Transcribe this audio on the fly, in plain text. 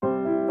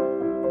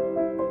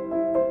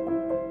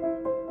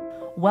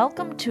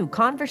Welcome to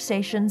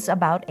Conversations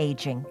About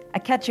Aging, a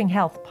Catching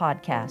Health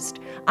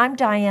podcast. I'm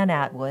Diane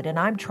Atwood, and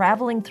I'm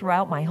traveling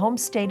throughout my home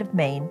state of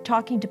Maine,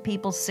 talking to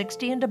people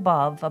 60 and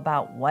above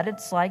about what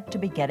it's like to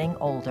be getting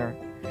older.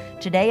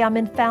 Today I'm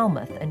in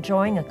Falmouth,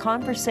 enjoying a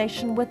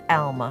conversation with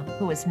Alma,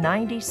 who is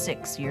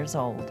 96 years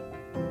old.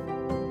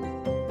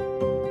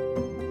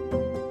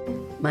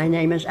 My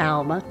name is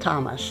Alma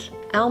Thomas.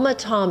 Alma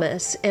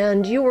Thomas,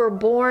 and you were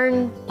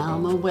born?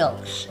 Alma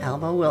Wilkes.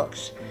 Alma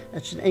Wilkes.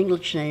 That's an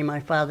English name.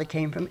 My father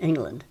came from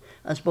England.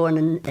 I was born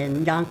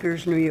in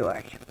Yonkers, New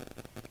York.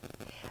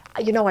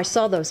 You know, I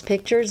saw those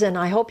pictures, and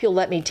I hope you'll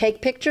let me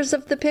take pictures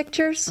of the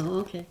pictures. Oh,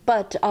 okay.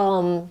 But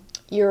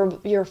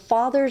your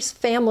father's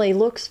family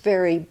looks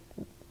very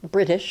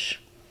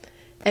British,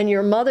 and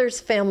your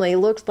mother's family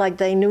looks like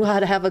they knew how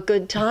to have a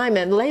good time,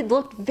 and they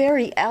looked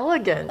very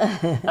elegant.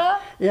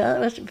 Yeah, it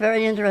was a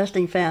very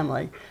interesting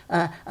family.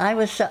 I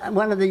was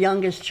one of the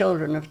youngest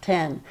children of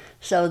 10,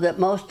 so that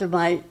most of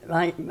my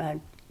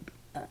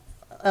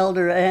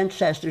elder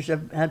ancestors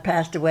had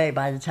passed away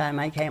by the time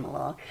I came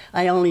along.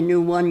 I only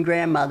knew one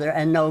grandmother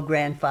and no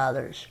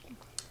grandfathers.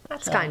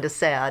 That's kind of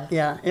sad.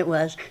 Yeah, it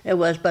was,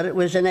 but it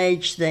was an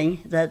age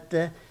thing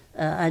that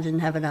I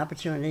didn't have an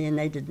opportunity, and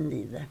they didn't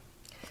either.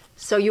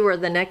 So you were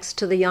the next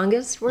to the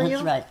youngest, were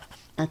you?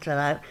 That's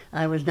right.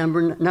 I was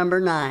number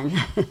 9.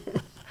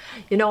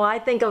 You know, I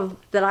think of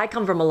that I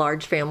come from a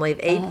large family of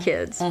 8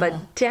 kids,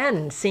 but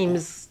 10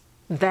 seems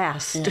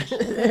vast.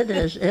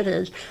 Yes, it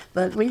is.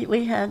 But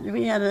we had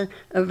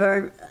a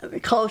very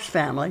close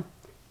family,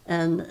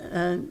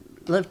 and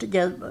lived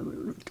together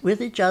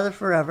with each other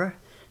forever.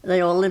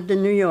 They all lived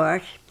in New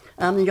York.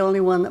 I'm the only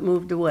one that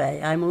moved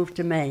away. I moved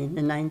to Maine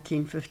in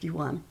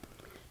 1951.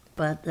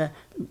 But the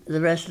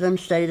rest of them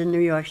stayed in New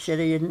York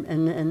City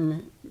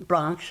and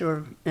Bronx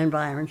or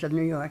environs of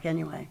New York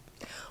anyway.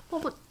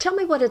 Well, tell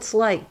me what it's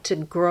like to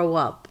grow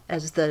up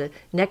as the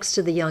next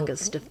to the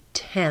youngest of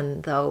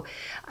 10, though.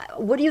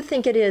 What do you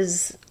think it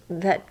is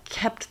that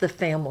kept the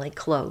family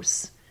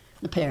close?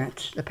 The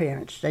parents.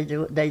 They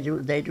do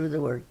the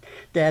work.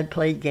 Dad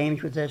played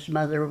games with us.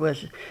 Mother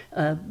was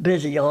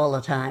busy all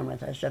the time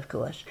with us, of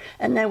course.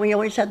 And then we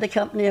always had the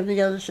company of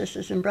the other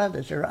sisters and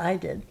brothers, or I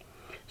did.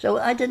 So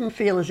I didn't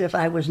feel as if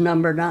I was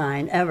number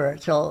 9 ever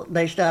till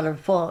they started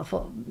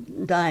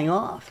dying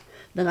off.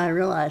 Then I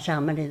realized how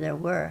many there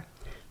were.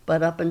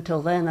 But up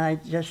until then, I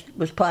just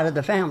was part of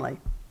the family.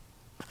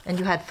 And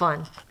you had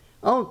fun?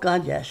 Oh,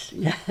 God, yes.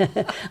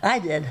 I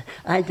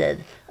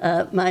did.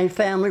 My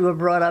family were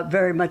brought up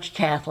very much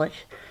Catholic.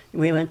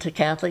 We went to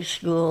Catholic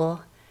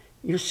school.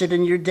 You sit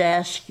in your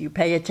desk, you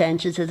pay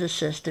attention to the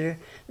sister.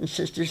 The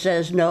sister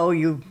says, no,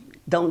 you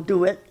don't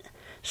do it,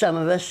 some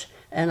of us.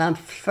 And I'm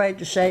afraid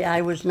to say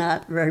I was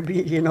not very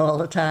obedient all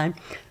the time.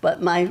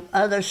 But my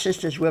other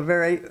sisters were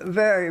very,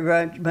 very,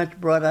 very much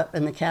brought up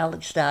in the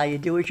Catholic style. You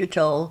do as you're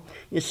told,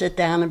 you sit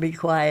down and be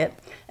quiet,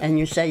 and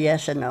you say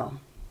yes or no.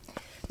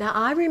 Now,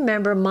 I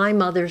remember my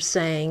mother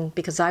saying,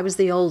 because I was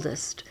the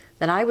oldest,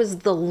 that I was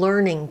the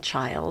learning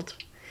child.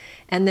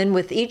 And then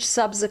with each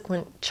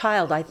subsequent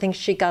child, I think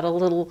she got a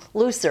little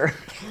looser.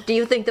 Do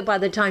you think that by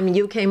the time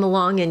you came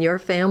along in your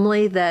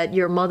family that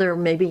your mother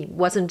maybe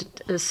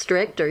wasn't as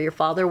strict or your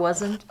father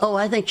wasn't? Oh,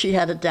 I think she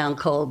had it down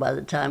cold by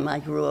the time I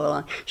grew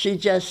along. She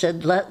just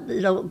said,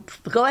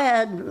 go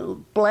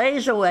ahead,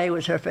 blaze away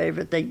was her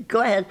favorite thing.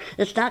 Go ahead,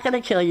 it's not going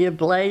to kill you,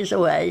 blaze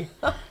away.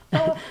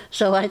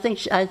 So I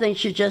think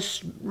she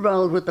just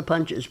rolled with the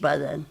punches by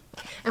then.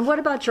 And what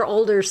about your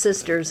older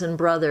sisters and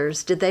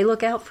brothers? Did they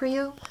look out for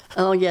you?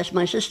 Oh, yes.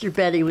 My sister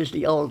Betty was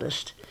the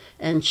oldest,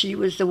 and she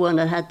was the one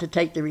that had to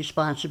take the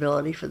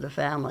responsibility for the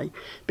family.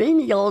 Being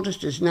the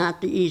oldest is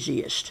not the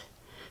easiest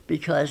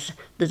because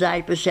the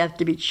diapers have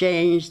to be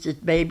changed, the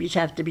babies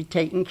have to be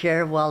taken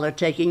care of while they're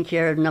taking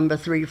care of number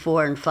 3,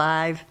 4, and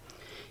 5.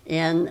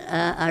 And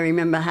I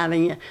remember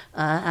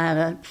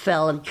I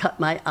fell and cut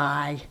my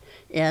eye,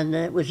 and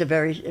it was a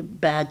very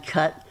bad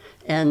cut.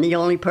 And the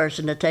only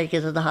person to take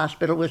her to the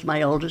hospital was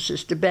my older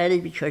sister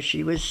Betty because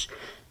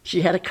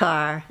she had a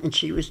car and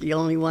she was the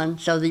only one.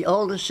 So the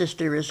older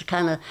sister is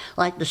kind of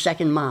like the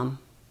second mom.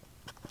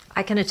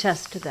 I can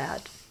attest to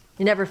that.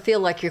 You never feel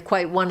like you're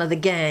quite one of the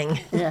gang.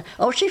 Yeah.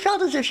 Oh, she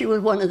felt as if she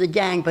was one of the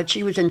gang, but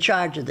she was in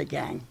charge of the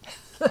gang.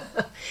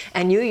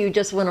 And you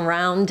just went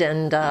around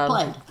and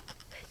played.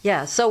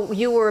 Yeah. So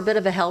you were a bit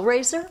of a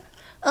hellraiser?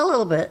 A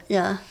little bit,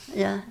 yeah.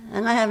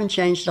 And I haven't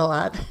changed a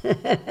lot.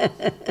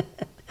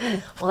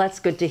 Well,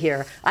 that's good to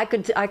hear. I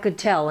could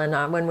tell,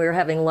 and when we were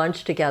having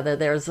lunch together,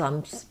 there's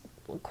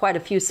quite a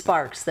few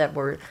sparks that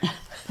were...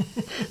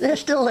 They're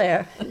still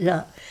there,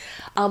 yeah.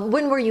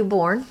 When were you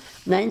born?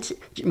 March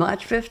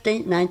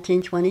 15th,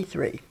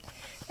 1923.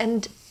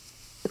 And,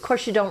 of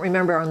course, you don't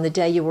remember on the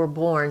day you were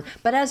born,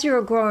 but as you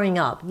were growing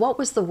up, what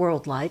was the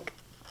world like?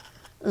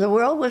 The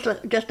world was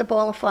just a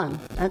ball of fun.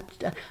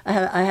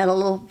 I had a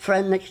little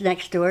friend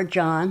next door,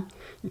 John.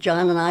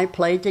 John and I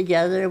played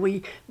together.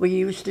 We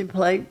used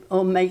to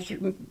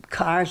make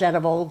cars out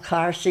of old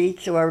car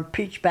seats or a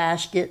peach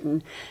basket,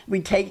 and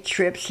we'd take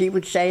trips. He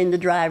would stay in the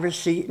driver's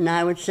seat, and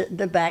I would sit in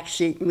the back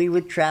seat, and we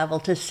would travel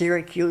to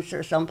Syracuse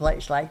or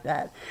someplace like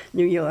that,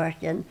 New York,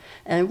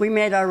 and we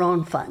made our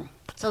own fun.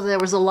 So there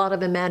was a lot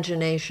of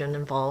imagination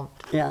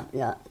involved.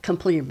 Yeah,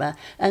 complete.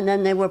 And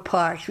then there were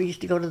parks. We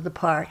used to go to the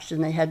parks,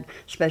 and they had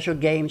special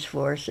games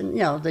for us, and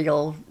the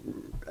old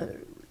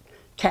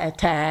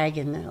tag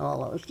and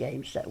all those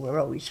games that were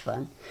always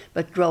fun.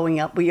 But growing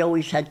up, we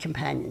always had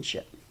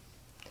companionship.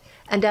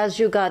 And as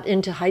you got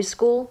into high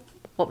school,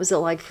 what was it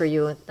like for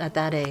you at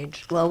that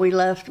age? Well, we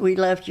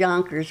left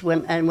Yonkers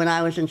when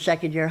I was in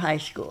second year high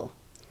school,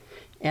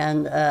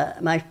 and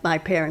my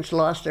parents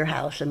lost their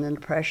house in the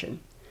Depression.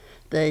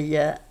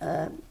 They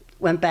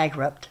went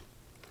bankrupt,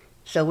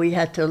 so we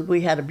had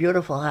a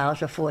beautiful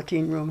house, a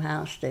 14-room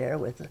house there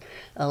with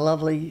a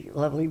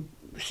lovely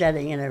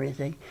setting and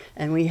everything,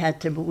 and we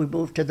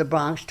moved to the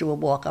Bronx to a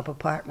walk-up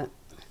apartment.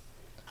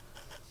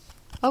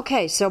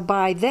 Okay, so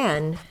by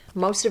then,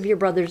 most of your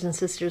brothers and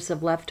sisters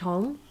have left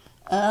home?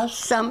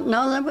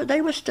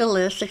 They were still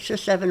there. 6 or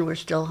 7 were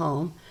still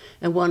home,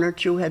 and 1 or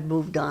 2 had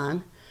moved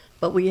on.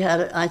 But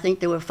I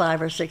think there were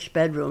 5 or 6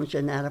 bedrooms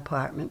in that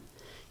apartment,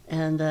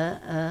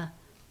 and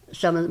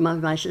some of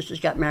my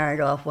sisters got married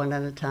off one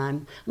at a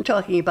time. I'm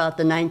talking about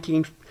the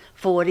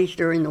 1940s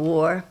during the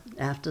war,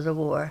 after the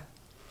war,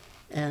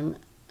 and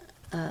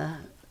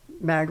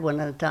married one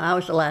at a time. I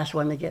was the last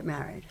one to get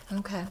married.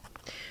 Okay.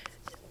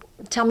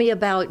 Tell me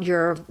about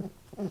your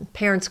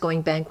parents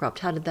going bankrupt.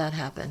 How did that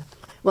happen?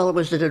 Well, it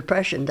was the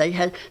Depression. They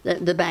had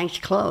the banks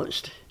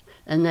closed,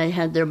 and they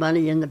had their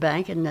money in the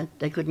bank, and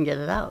they couldn't get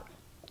it out.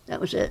 That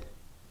was it.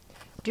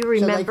 Do you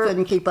remember? So they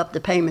couldn't keep up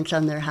the payments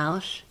on their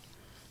house.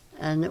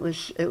 And it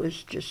was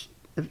just,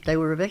 they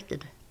were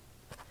evicted.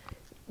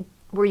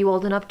 Were you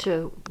old enough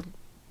to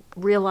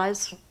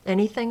realize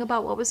anything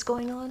about what was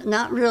going on?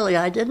 Not really.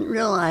 I didn't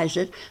realize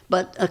it.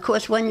 But, of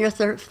course, when you're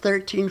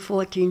 13,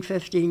 14,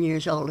 15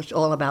 years old, it's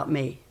all about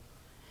me.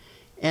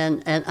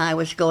 And I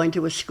was going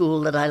to a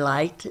school that I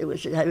liked. It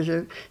was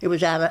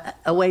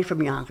away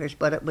from Yonkers,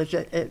 but it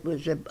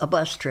was a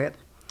bus trip.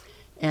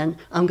 And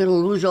I'm going to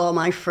lose all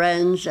my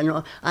friends,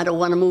 and I don't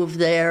want to move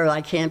there.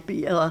 I can't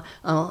be,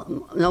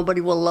 nobody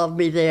will love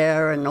me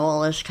there, and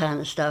all this kind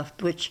of stuff,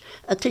 which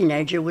a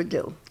teenager would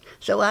do.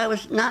 So I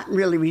was not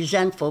really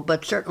resentful,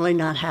 but certainly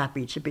not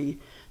happy to be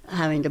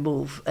having to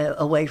move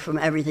away from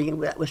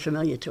everything that was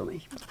familiar to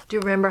me. Do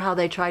you remember how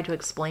they tried to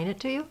explain it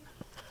to you?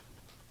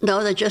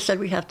 No, they just said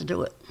we have to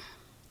do it.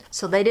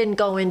 So they didn't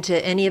go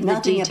into any of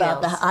the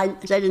details?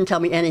 They didn't tell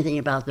me anything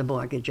about the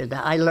mortgage or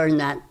that. I learned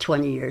that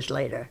 20 years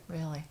later.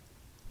 Really?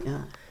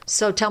 Yeah.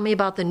 So tell me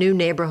about the new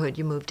neighborhood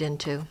you moved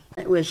into.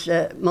 It was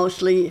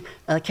mostly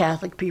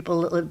Catholic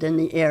people that lived in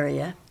the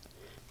area,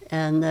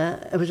 and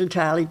it was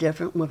entirely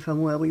different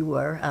from where we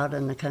were out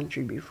in the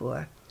country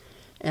before.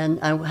 And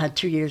I had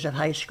 2 years of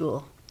high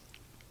school,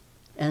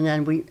 and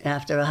then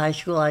after high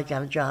school, I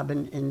got a job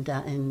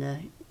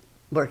in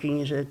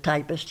working as a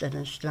typist and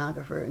a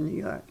stenographer in New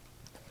York.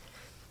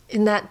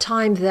 In that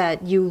time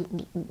that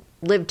you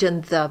lived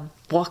in the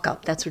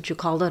walk-up, that's what you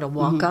called it, a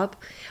walk-up,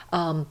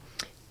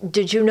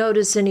 did you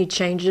notice any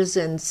changes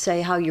in,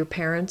 say, how your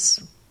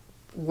parents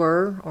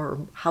were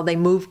or how they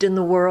moved in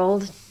the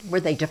world?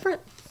 Were they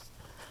different?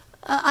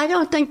 I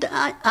don't think that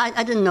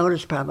I didn't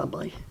notice,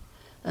 probably.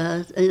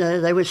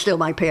 They were still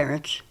my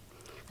parents,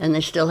 and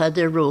they still had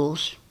their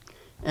rules,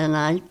 and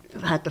I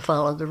had to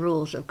follow the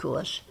rules, of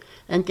course,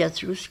 and get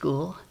through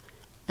school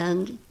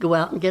and go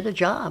out and get a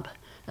job.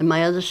 And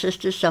my other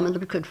sisters, some of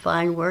them could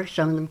find work,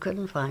 some of them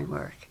couldn't find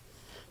work.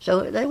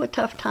 So they were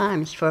tough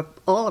times for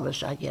all of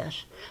us, I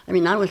guess. I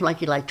mean, I was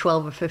making like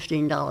 $12 or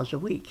 $15 a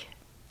week.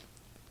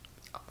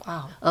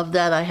 Wow. Of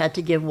that, I had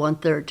to give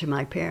 1/3 to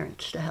my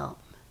parents to help.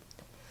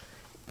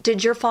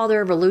 Did your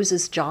father ever lose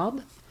his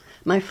job?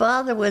 My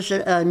father was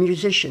a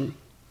musician,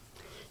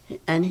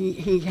 and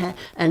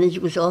he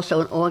was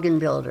also an organ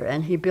builder,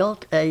 and he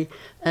built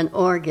an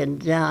organ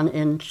down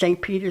in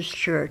St. Peter's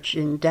Church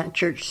in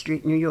Church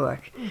Street, New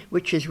York,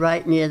 which is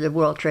right near the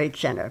World Trade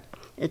Center.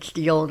 It's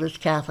the oldest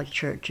Catholic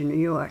church in New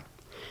York.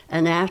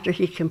 And after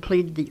he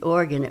completed the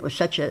organ, it was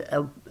such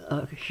a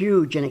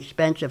huge and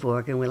expensive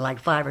organ with like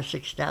 5,000 or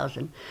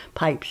 6,000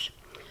 pipes.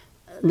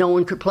 No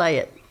one could play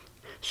it.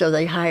 So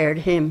they hired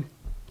him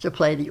to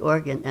play the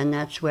organ, and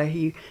that's where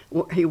he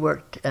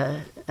worked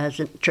as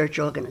a church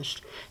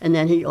organist. And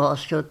then he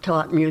also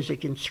taught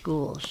music in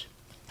schools.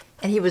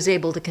 And he was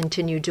able to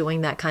continue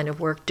doing that kind of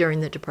work during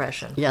the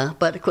Depression. Yeah,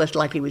 but of course,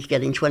 like he was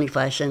getting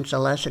 25 cents a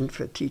lesson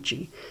for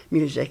teaching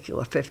music,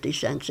 or 50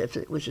 cents if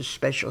it was a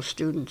special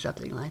student,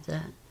 something like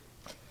that.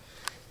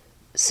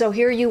 So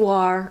here you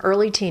are,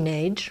 early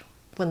teenage,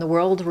 when the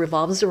world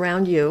revolves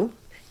around you.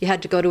 You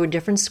had to go to a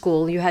different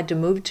school. You had to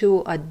move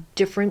to a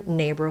different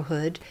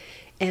neighborhood.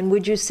 And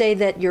would you say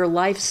that your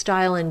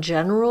lifestyle in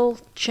general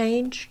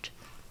changed?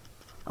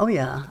 Oh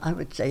yeah, I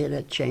would say it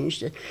had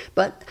changed it.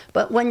 But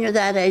when you're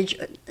that age,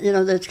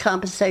 there's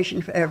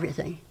compensation for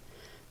everything.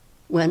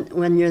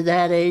 When you're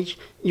that age,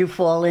 you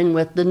fall in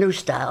with the new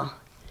style.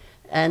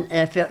 And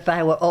if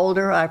I were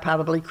older, I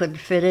probably couldn't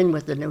fit in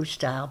with the new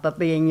style. But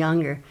being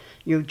younger,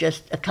 you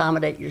just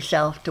accommodate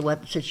yourself to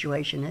what the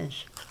situation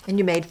is. And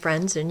you made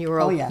friends, and you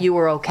were Oh, yeah. you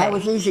were okay. I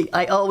was easy.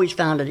 I always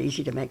found it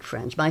easy to make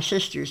friends. My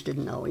sisters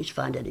didn't always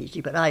find it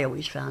easy, but I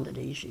always found it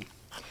easy.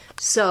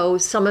 So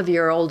some of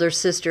your older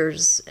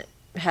sisters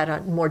had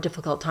a more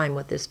difficult time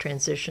with this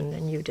transition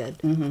than you did.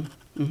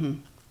 Mm-hmm. Mm-hmm.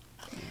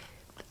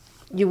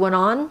 You went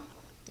on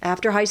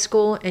after high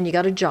school, and you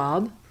got a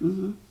job.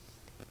 Mm-hmm.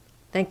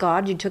 Thank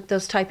God you took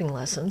those typing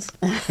lessons.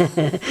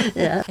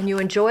 Yeah. And you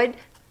enjoyed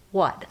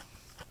what?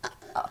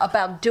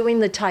 About doing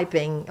the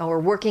typing or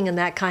working in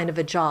that kind of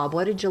a job.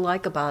 What did you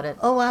like about it?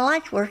 Oh, I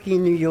liked working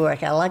in New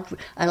York. I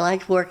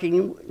liked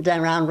working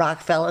down around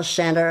Rockefeller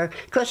Center.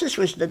 Because this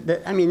was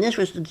this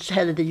was the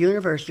head of the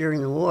universe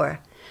during the war,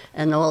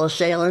 and all the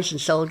sailors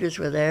and soldiers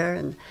were there,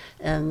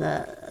 and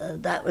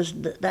that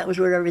was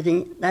where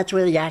everything. That's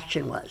where the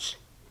action was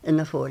in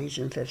the 40s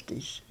and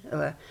 50s,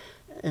 or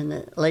in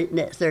the late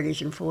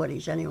 30s and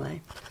 40s,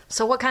 anyway.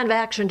 So what kind of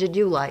action did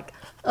you like?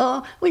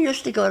 Oh, we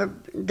used to go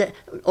to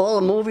all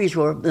the movies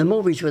were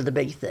the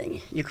big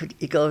thing. You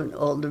go to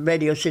all the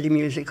Radio City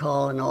Music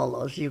Hall and all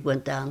those. You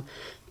went down,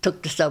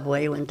 took the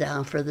subway, went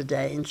down for the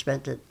day, and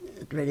spent it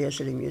at Radio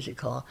City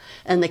Music Hall.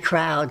 And the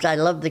crowds, I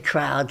loved the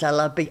crowds. I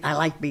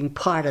liked being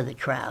part of the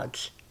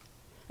crowds,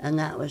 and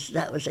that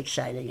was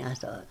exciting, I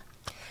thought.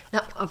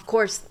 Now, of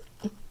course,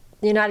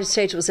 the United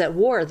States was at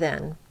war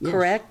then, Yes.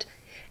 correct?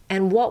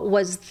 And what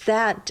was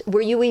that?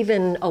 Were you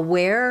even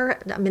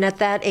aware, at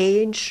that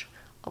age,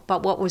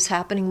 about what was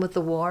happening with the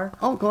war?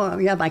 Oh,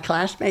 yeah, my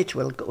classmates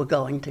were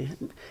going to,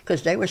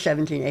 because they were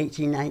 17,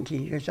 18,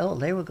 19 years old.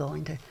 They were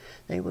going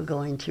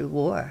to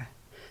war.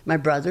 My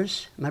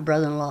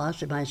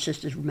brother-in-laws, and my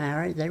sisters were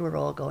married. They were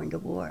all going to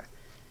war.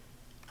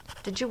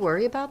 Did you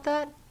worry about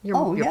that?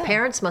 Your Yeah.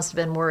 parents must have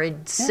been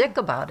worried sick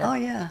about it. Oh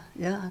yeah,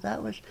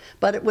 that was.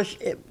 But it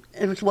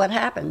was what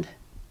happened.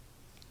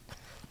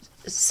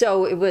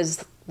 So it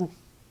was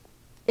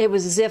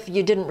as if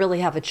you didn't really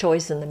have a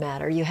choice in the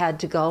matter. You had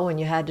to go and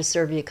you had to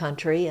serve your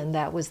country, and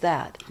that was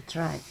that. That's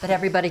right. But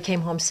everybody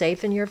came home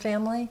safe in your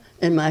family?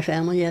 In my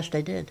family, yes,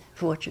 they did,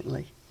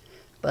 fortunately.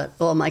 But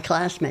all my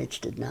classmates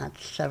did not.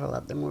 Several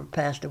of them were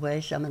passed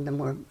away. Some of them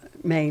were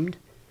maimed.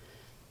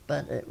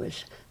 But it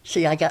was.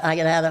 See, I got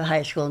out of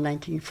high school in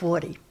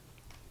 1940,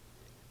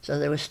 so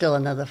there was still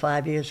another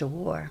 5 years of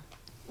war.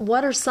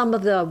 What are some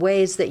of the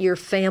ways that your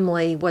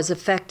family was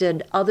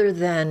affected other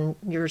than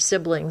your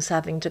siblings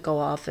having to go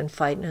off and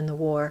fight in the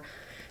war?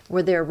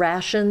 Were there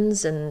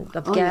rations and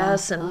of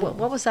gas? Yeah. And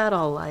what was that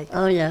all like?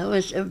 Oh yeah, it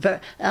was.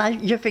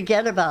 You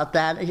forget about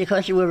that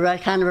because you were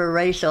kind of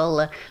erase all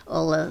the.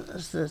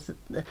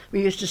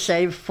 We used to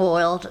save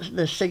foil,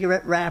 the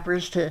cigarette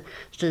wrappers,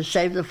 to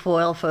save the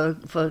foil for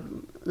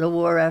the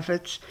war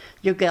efforts.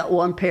 You got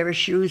one pair of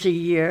shoes a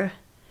year.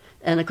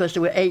 And of course,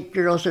 there were 8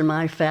 girls in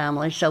my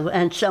family,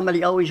 and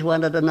somebody always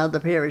wanted another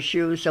pair of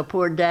shoes. So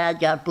poor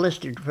Dad got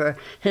blistered for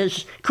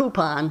his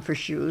coupon for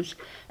shoes.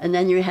 And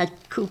then you had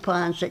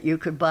coupons that you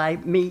could buy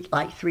meat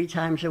like 3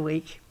 times a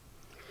week.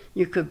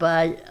 You could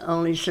buy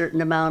only a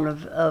certain amount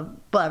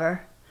of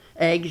butter,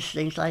 eggs,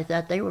 things like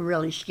that. They were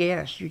really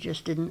scarce.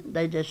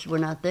 They just were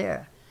not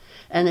there.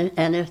 And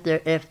if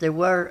there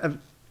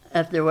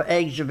were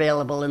eggs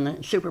available in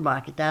the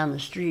supermarket down the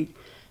street,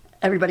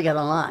 everybody got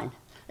in line.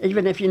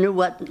 Even if you knew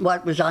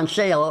what was on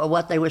sale or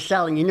what they were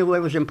selling, you knew it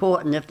was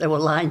important if they were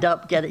lined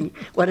up getting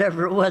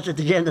whatever it was at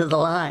the end of the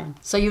line.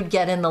 So you'd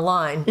get in the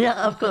line. Yeah,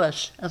 of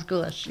course,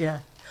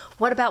 yeah.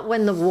 What about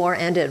when the war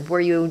ended? Were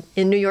you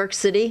in New York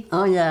City?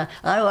 Oh, yeah.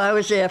 I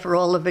was there for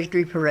all the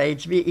victory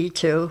parades,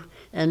 VE2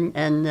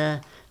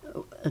 and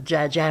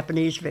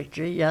Japanese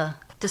victory, yeah.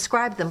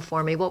 Describe them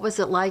for me. What was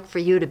it like for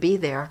you to be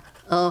there?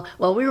 Oh,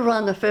 well, we were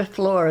on the 5th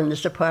floor in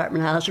this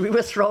apartment house. We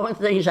were throwing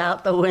things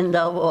out the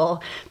window,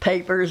 all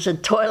papers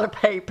and toilet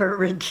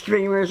paper and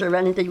streamers or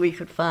anything we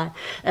could find,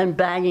 and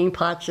banging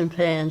pots and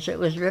pans. It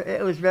was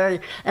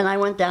very, and I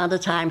went down to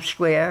Times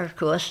Square, of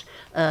course.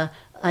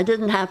 I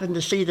didn't happen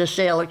to see the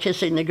sailor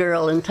kissing the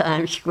girl in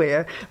Times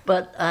Square,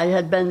 but I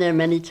had been there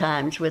many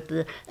times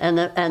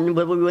and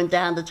when we went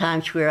down to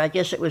Times Square, I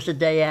guess it was the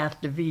day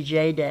after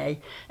VJ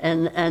Day,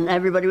 and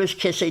everybody was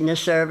kissing the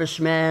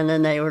servicemen,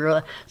 and they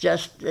were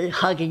just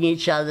hugging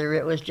each other.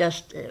 It was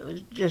just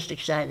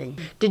exciting.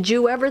 Did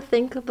you ever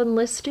think of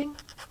enlisting?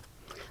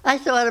 I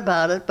thought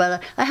about it,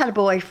 but I had a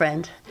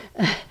boyfriend,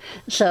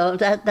 so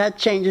that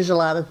changes a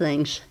lot of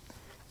things.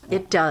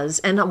 It does.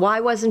 And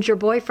why wasn't your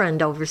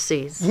boyfriend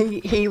overseas?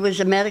 He was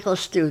a medical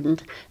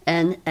student,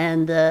 and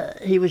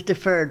he was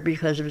deferred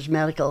because of his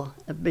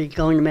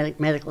going to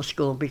medical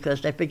school, because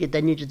they figured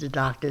they needed the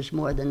doctors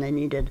more than they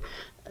needed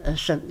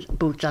some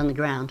boots on the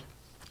ground.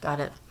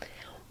 Got it.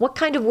 What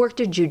kind of work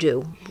did you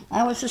do?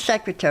 I was a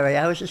secretary.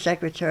 I was a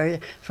secretary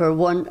for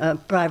one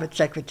private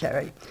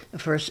secretary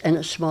in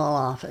a small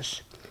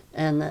office.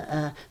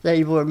 And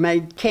they were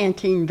made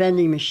canteen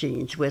vending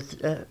machines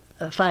with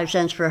 5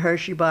 cents for a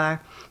Hershey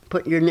bar.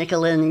 Put your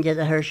nickel in and get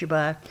a Hershey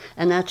bar.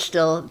 And that's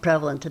still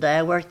prevalent today.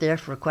 I worked there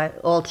for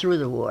all through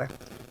the war.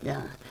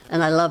 Yeah.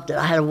 And I loved it.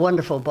 I had a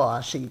wonderful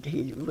boss.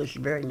 He was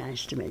very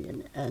nice to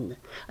me. And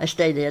I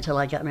stayed there till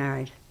I got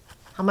married.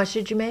 How much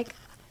did you make?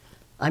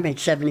 I made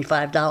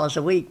 $75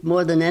 a week,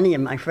 more than any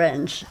of my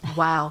friends.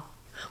 Wow.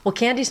 Well,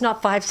 candy's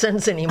not 5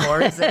 cents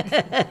anymore, is it?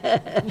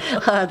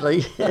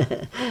 Hardly.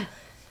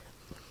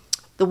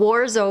 The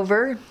war is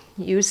over.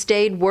 You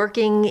stayed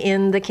working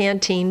in the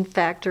canteen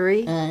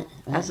factory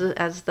as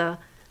the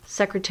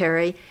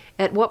secretary.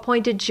 At what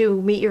point did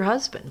you meet your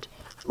husband?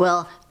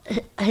 Well,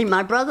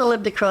 my brother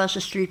lived across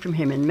the street from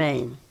him in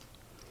Maine.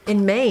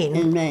 In Maine?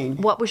 In Maine.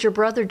 What was your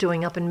brother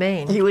doing up in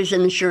Maine? He was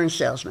an insurance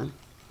salesman.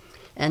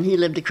 And he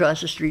lived across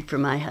the street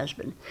from my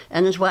husband.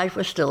 And his wife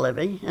was still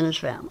living, and his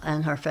family,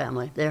 and her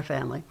family, their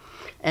family.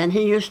 And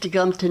he used to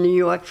come to New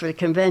York for the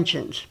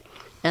conventions.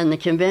 And the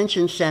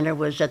convention center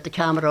was at the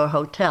Commodore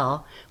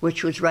Hotel,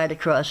 which was right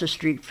across the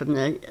street from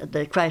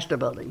the Chrysler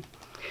Building.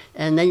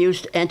 And they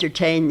used to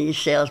entertain these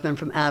salesmen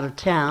from out of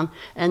town,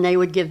 and they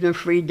would give them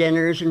free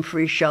dinners and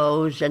free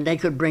shows, and they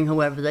could bring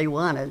whoever they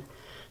wanted.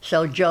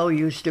 So Joe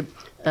used to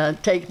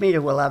take me to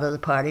a lot of the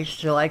parties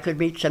so I could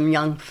meet some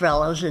young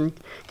fellows and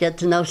get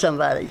to know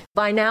somebody.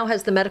 By now,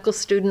 has the medical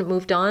student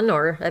moved on,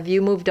 or have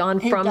you moved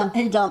on from...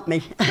 He dumped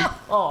me.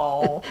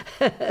 Oh.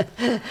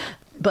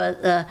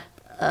 But...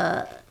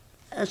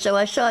 So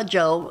I saw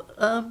Joe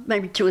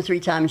maybe 2 or 3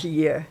 times a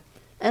year,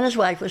 and his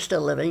wife was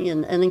still living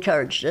and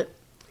encouraged it.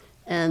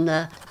 And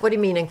what do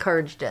you mean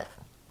encouraged it?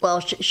 Well,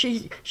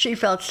 she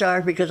felt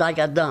sorry because I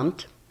got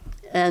dumped,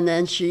 and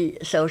then she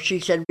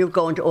said, "You're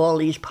going to all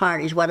these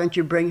parties. Why don't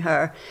you bring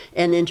her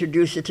and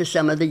introduce her to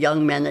some of the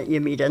young men that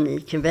you meet on the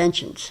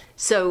conventions?"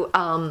 So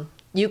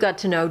you got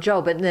to know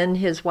Joe, but then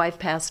his wife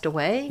passed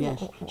away.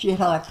 Yes, she had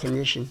heart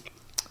condition,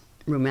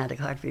 rheumatic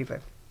heart fever,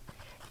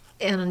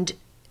 and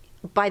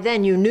by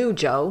then you knew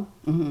Joe,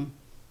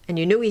 and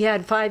you knew he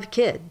had 5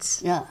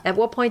 kids. Yeah. At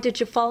what point did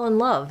you fall in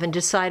love and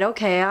decide,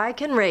 okay, I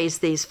can raise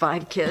these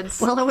 5 kids?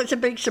 Well, it was a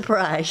big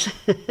surprise.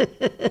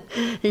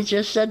 He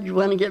just said, "You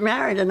want to get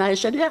married?" And I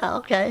said, "Yeah,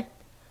 okay."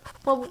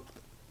 Well,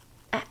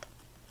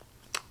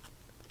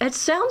 it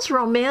sounds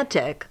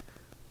romantic,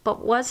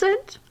 but was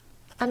it?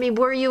 I mean,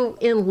 were you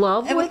in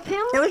love with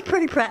him? It was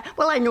pretty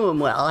well, I knew him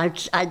well.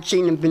 I'd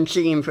been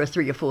seeing him for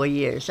 3 or 4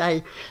 years.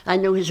 I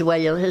knew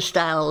his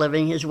style of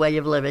living, his way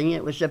of living.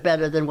 It was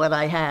better than what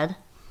I had.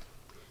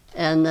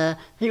 And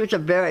he was a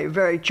very,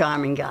 very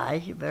charming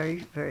guy,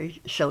 very,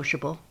 very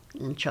sociable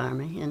and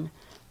charming.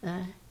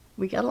 And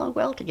we got along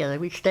well together.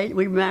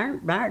 We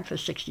married for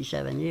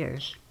 67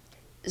 years.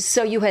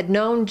 So you had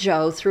known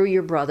Joe through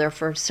your brother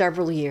for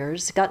several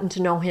years, gotten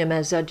to know him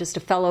as just a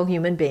fellow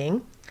human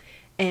being.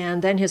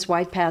 And then his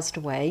wife passed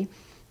away.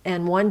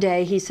 And one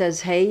day he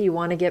says, "Hey, you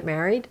want to get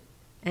married?"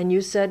 And you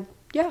said,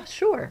 "Yeah,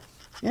 sure."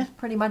 Yeah.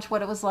 Pretty much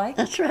what it was like.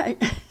 That's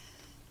right.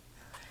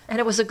 And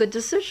it was a good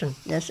decision.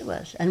 Yes, it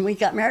was. And we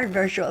got married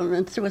very short,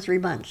 in 2 or 3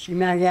 months.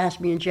 He asked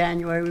me in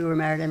January. We were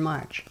married in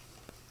March.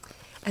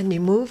 And you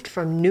moved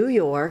from New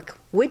York,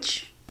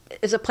 which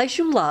is a place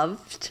you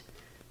loved,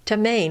 to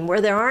Maine,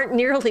 where there aren't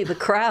nearly the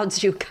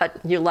crowds you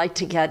like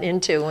to get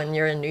into when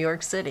you're in New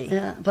York City.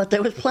 Yeah, but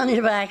there was plenty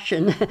of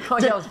action. Oh,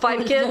 yeah,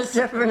 5 kids?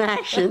 Different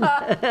action.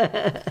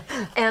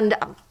 And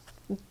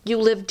you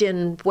lived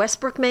in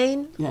Westbrook,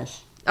 Maine?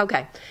 Yes.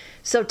 Okay.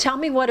 So tell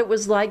me what it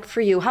was like for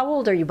you. How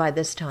old are you by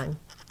this time?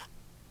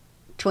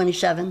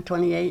 27,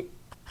 28.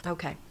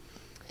 Okay.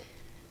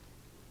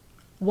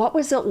 What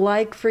was it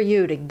like for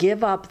you to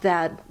give up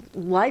that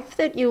life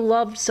that you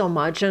loved so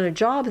much and a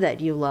job that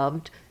you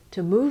loved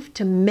to move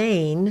to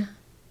Maine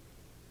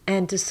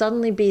and to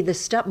suddenly be the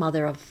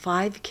stepmother of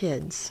 5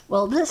 kids?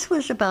 Well, this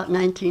was about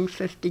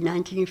 1950,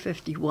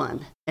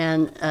 1951.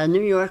 And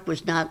New York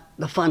was not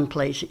the fun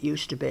place it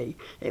used to be.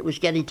 It was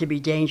getting to be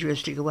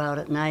dangerous to go out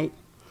at night,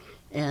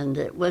 and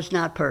it was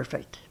not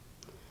perfect.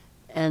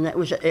 And it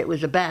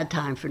was a bad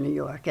time for New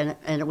York, and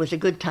it was a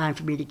good time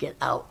for me to get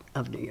out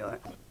of New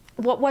York.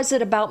 What was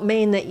it about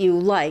Maine that you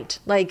liked?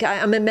 Like,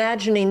 I'm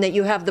imagining that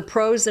you have the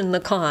pros and the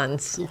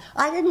cons.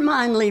 I didn't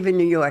mind leaving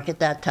New York at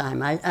that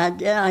time.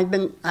 I'd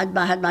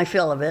had my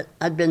fill of it.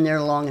 I'd been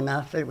there long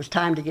enough. It was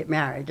time to get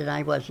married, and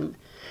I wasn't,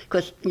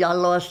 because I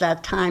lost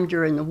that time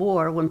during the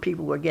war when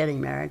people were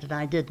getting married, and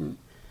I didn't.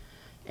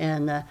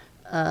 And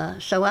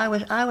so I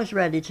was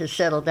ready to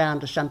settle down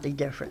to something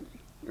different,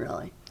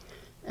 really.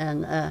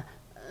 And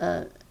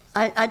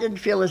I didn't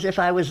feel as if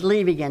I was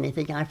leaving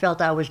anything. I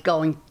felt I was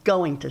going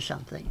to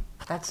something.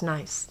 That's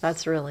nice.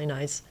 That's really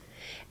nice.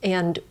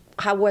 And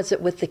how was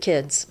it with the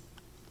kids?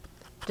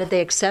 Did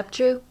they accept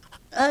you?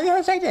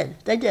 Yes, they did.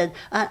 They did.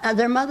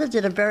 Their mother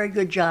did a very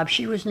good job.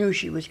 She knew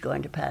she was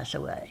going to pass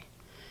away.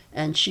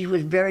 And she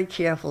was very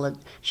careful.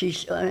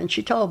 And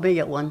she told me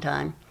at one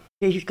time,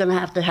 she's going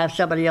to have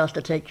somebody else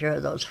to take care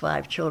of those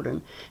 5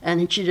 children.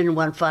 And she didn't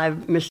want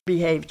 5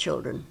 misbehaved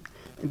children.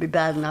 It'd be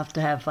bad enough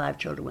to have 5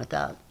 children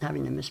without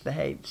having them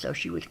misbehave. So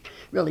she was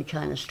really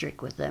kind of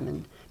strict with them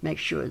and make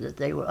sure that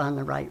they were on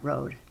the right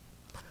road.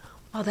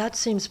 Well, that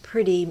seems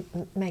pretty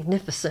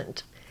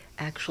magnificent,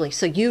 actually.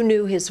 So you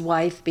knew his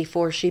wife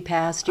before she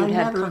passed? I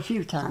met her a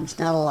few times,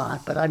 not a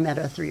lot, but I met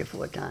her 3 or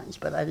 4 times,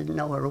 but I didn't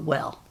know her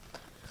well.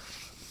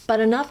 But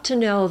enough to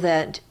know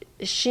that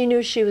she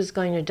knew she was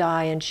going to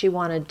die and she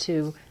wanted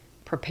to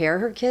prepare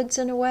her kids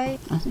in a way?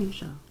 I think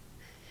so.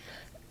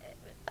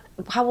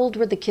 How old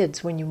were the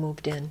kids when you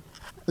moved in?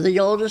 The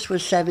oldest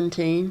was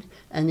 17,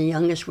 and the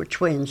youngest were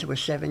twins who were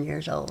 7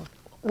 years old.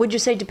 Would you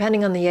say,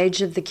 depending on the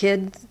age of the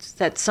kids,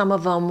 that some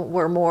of them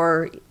were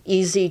more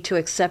easy to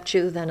accept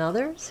you than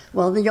others?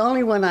 Well, the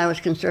only one I was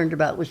concerned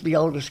about was the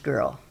oldest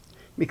girl,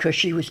 because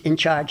she was in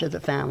charge of the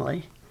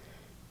family,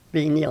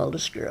 being the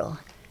oldest girl.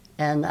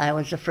 And I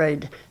was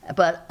afraid,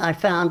 but I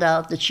found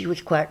out that she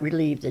was quite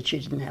relieved that she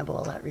didn't have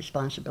all that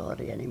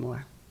responsibility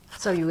anymore.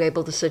 So you were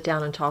able to sit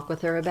down and talk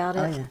with her about it?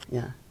 Oh,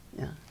 yeah.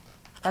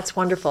 That's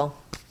wonderful.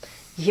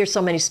 You hear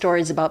so many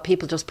stories about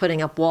people just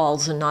putting up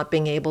walls and not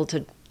being able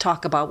to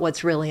talk about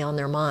what's really on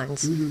their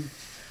minds. Mm-hmm.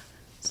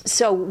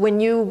 So when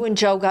you and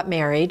Joe got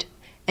married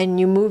and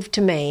you moved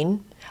to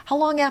Maine, how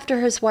long after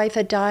his wife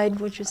had died,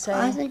 would you say?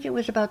 I think it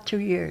was about 2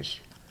 years.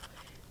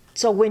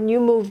 So when you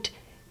moved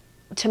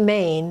to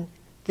Maine,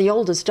 the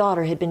oldest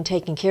daughter had been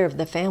taking care of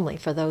the family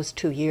for those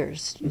 2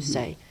 years, you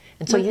say.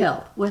 And so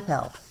With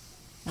help.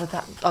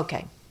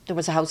 Okay. There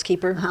was a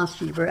housekeeper? A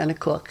housekeeper and a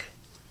cook.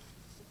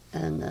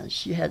 And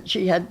she had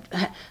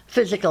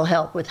physical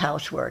help with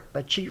housework,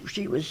 but she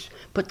was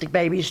put the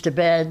babies to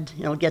bed,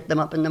 get them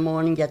up in the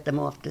morning, get them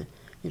off to,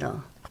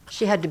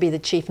 She had to be the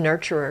chief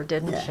nurturer,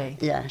 didn't she?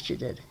 Yeah, she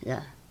did,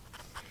 yeah.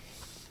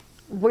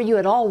 Were you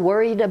at all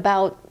worried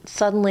about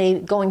suddenly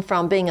going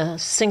from being a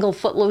single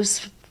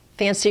footloose,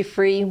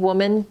 fancy-free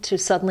woman to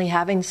suddenly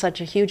having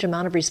such a huge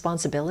amount of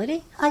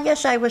responsibility? I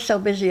guess I was so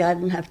busy I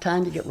didn't have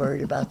time to get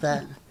worried about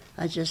that.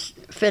 I just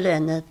fit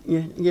in. That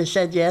you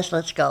said yes,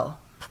 let's go.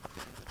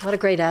 What a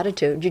great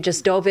attitude. You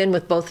just dove in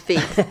with both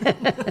feet.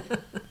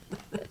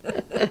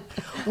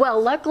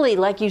 Well, luckily,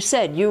 like you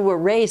said, you were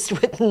raised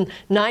with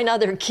 9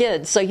 other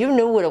kids, so you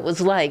knew what it was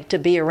like to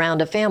be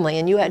around a family,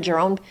 and you had your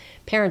own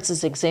parents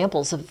as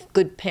examples of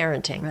good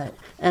parenting. Right.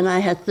 And I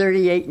had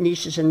 38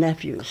 nieces and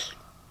nephews.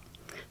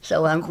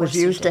 So I was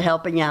used to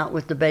helping out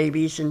with the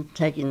babies and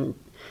taking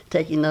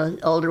the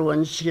older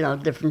ones,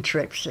 different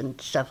trips and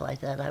stuff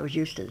like that. I was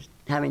used to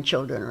having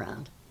children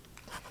around.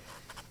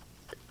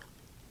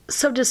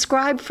 So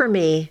describe for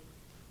me,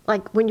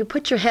 like when you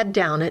put your head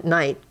down at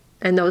night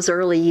in those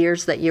early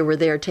years that you were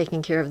there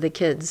taking care of the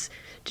kids,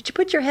 did you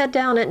put your head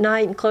down at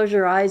night and close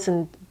your eyes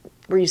and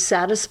were you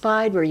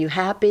satisfied? Were you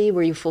happy?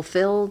 Were you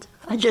fulfilled?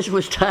 I just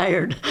was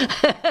tired.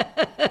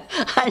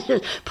 I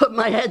just put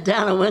my head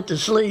down and went to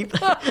sleep.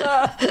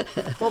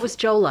 What was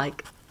Joe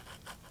like?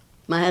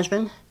 My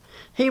husband?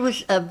 He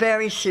was a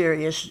very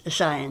serious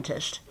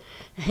scientist.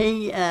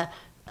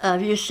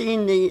 Have you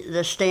seen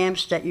the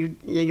stamps that you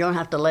don't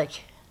have to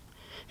lick?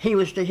 He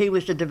was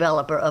the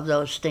developer of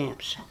those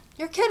stamps.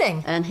 You're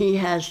kidding. And he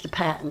has the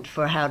patent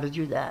for how to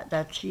do that.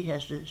 He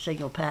has the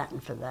single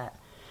patent for that,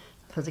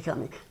 for the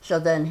company. So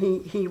then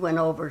he went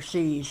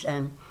overseas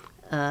and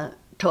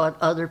taught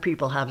other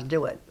people how to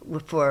do it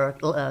for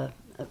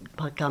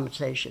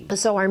compensation.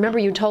 So I remember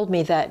you told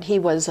me that he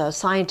was a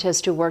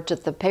scientist who worked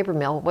at the paper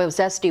mill. It was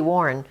S.D.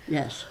 Warren.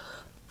 Yes.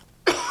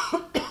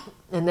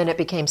 And then it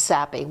became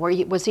Sappi.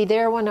 Was he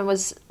there when it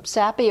was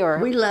Sappi, or?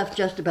 We left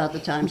just about the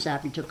time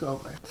Sappi took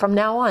over. From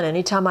now on,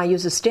 anytime I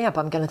use a stamp,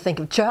 I'm going to think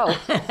of Joe.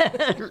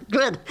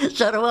 Good.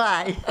 So do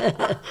I.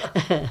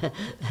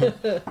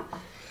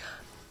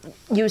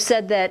 You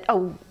said that,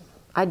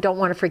 I don't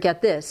want to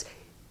forget this.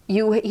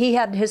 He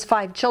had his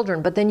 5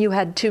 children, but then you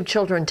had 2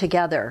 children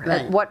together.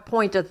 Right. At what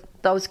point did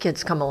those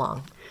kids come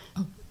along?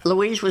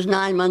 Louise was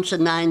 9 months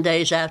and 9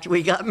 days after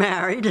we got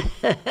married.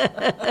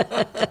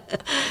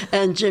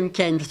 And Jim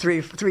came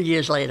 3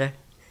 years later.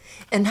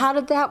 And how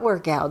did that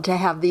work out, to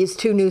have these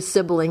 2 new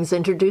siblings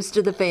introduced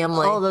to the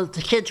family? Oh,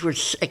 the kids were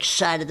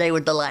excited. They were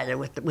delighted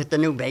with the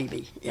new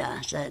baby.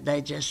 Yeah,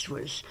 they just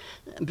was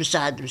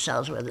beside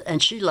themselves with it.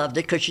 And she loved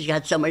it because she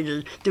had somebody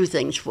to do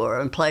things for her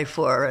and play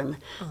for her and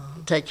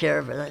take care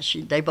of her.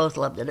 They both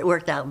loved it. It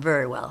worked out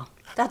very well.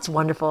 That's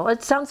wonderful.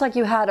 It sounds like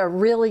you had a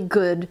really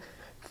good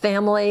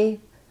family,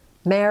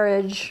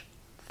 marriage,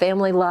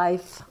 family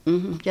life.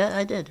 Mm-hmm. Yeah,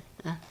 I did.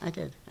 I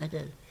did.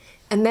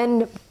 And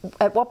then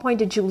at what point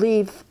did you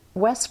leave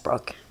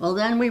Westbrook? Well,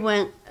 then we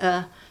went.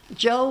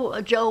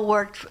 Joe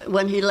worked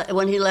when he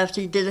left.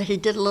 He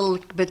did a little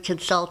bit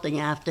consulting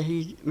after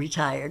he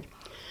retired.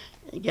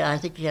 Yeah, I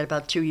think he had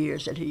about 2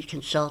 years that he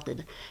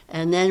consulted,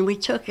 and then we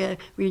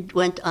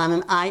went on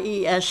an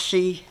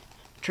IESC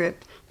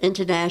trip,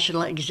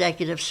 International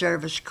Executive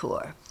Service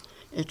Corps.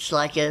 It's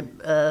like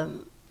a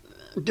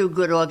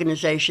do-good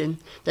organization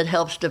that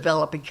helps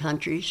developing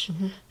countries.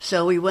 Mm-hmm.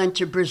 So we went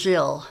to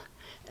Brazil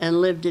and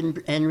lived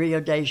in Rio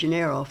de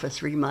Janeiro for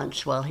 3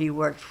 months while he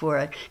worked for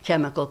a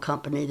chemical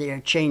company there,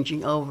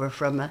 changing over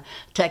from a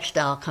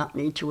textile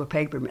company to a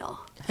paper mill.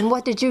 And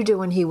what did you do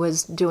when he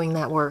was doing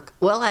that work?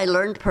 Well, I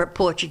learned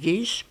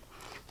Portuguese,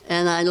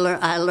 And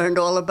I learned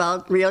all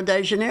about Rio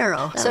de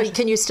Janeiro. So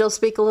can you still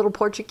speak a little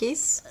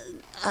Portuguese?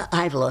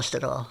 I've lost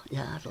it all.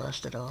 Yeah, I've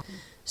lost it all.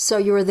 So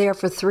you were there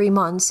for 3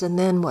 months, and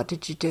then what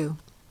did you do?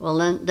 Well,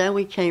 then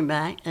we came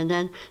back, and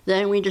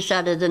then we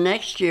decided the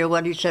next year.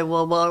 He said,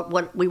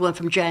 we went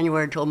from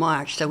January till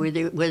March, so we're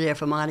there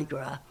for Mardi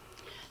Gras.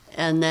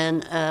 And then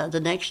the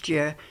next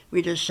year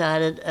we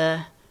decided,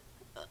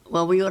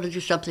 we ought to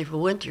do something for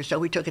winter, so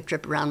we took a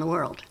trip around the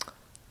world.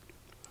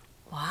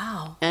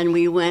 Wow. And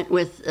we went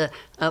with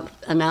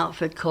an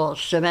outfit called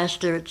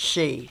Semester at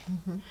Sea.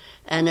 Mm-hmm.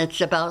 And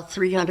it's about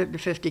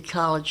 350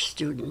 college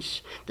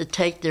students that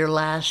take their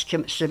last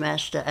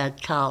semester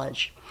at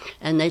college.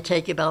 And they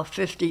take about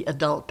 50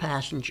 adult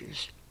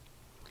passengers.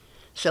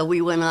 So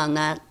we went on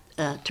that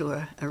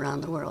tour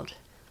around the world.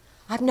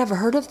 I've never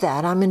heard of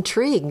that. I'm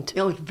intrigued.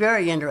 It was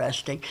very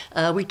interesting.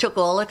 We took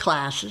all the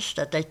classes,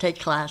 that they take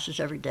classes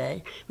every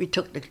day. We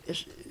took the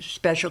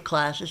special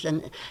classes,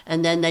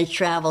 and then they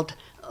traveled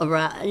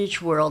around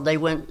each world. They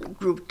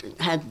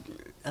had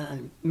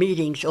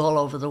meetings all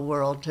over the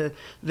world to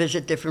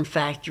visit different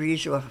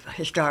factories or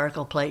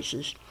historical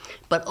places,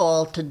 but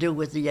all to do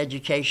with the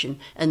education.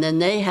 And then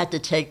they had to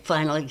take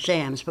final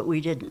exams, but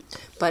we didn't.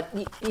 But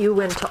you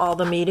went to all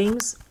the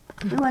meetings?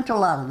 We went to a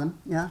lot of them,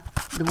 yeah,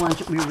 the ones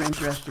that we were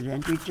interested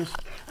in. We just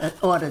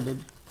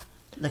audited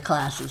the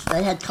classes.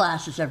 They had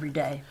classes every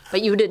day.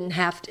 But you didn't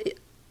have to...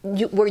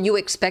 were you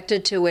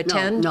expected to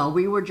attend? No,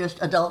 we were just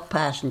adult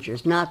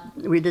passengers.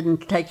 We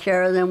didn't take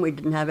care of them. We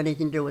didn't have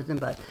anything to do with them,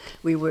 but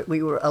we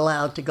were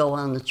allowed to go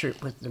on the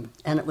trip with them.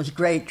 And it was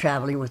great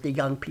traveling with the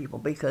young people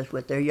because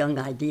with their young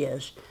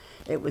ideas,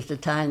 it was the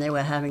time they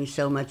were having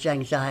so much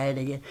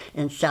anxiety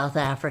in South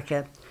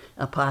Africa.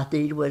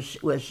 Apartheid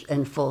was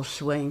in full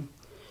swing,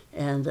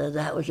 and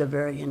that was a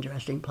very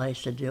interesting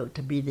place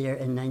to be there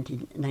in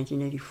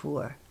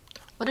 1984.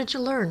 What did you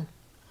learn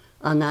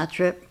on that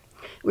trip?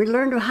 We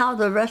learned how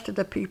the rest of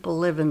the people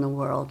live in the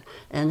world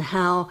and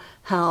how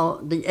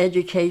the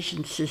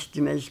education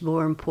system is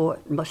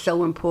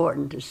so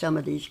important to some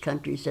of these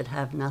countries that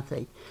have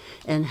nothing,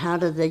 and how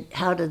do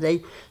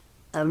they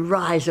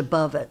rise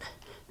above it,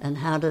 and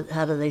how do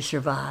they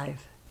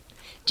survive?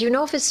 Do you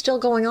know if it's still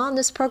going on,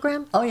 this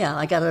program? Oh yeah,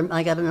 I got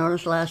a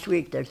notice last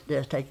week.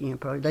 They're taking a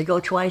program. They go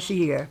twice a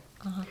year.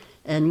 Uh-huh.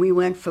 And we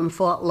went from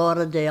Fort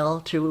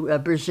Lauderdale to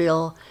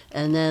Brazil,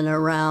 and then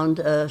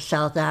around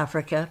South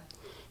Africa,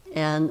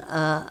 and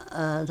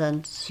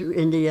then through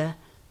India,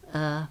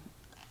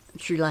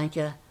 Sri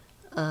Lanka,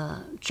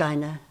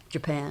 China,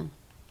 Japan,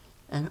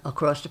 and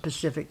across the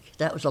Pacific.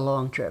 That was a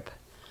long trip.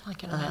 I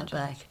can imagine.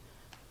 Back.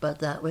 But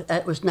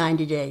that was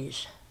 90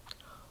 days.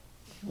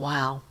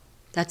 Wow.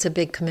 That's a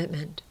big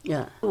commitment.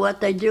 Yeah.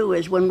 What they do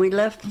is when we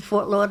left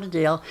Fort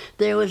Lauderdale,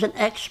 there was an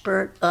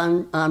expert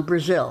on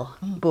Brazil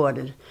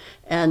boarded,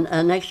 and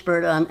an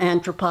expert on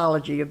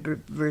anthropology of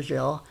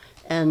Brazil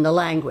and the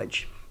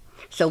language.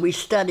 So we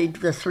studied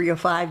the 3 or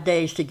 5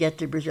 days to get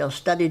to Brazil,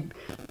 studied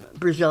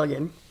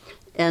Brazilian,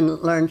 and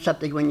learned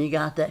something when you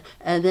got there.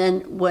 And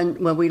then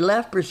when we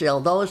left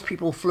Brazil, those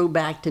people flew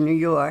back to New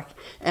York,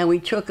 and we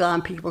took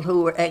on people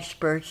who were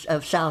experts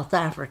of South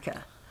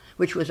Africa,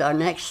 which was our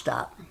next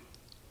stop.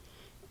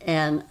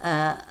 And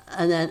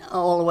then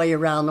all the way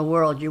around the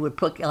world, you would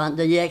put on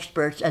the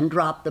experts and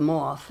drop them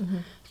off,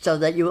 so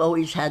that you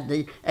always had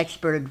the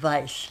expert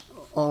advice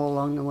all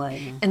along the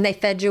way. And they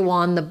fed you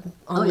on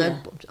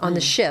the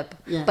ship,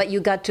 but you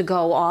got to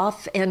go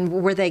off. And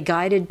were they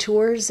guided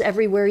tours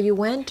everywhere you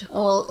went?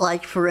 Oh,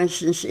 like for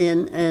instance,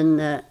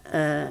 in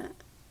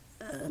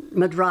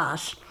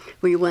Madras,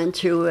 we went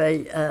to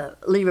a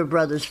Lever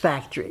Brothers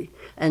factory,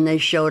 and they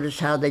showed us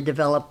how they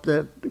developed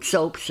the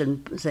soaps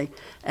and things,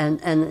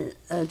 and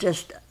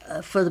just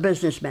for the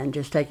businessmen,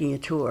 just taking a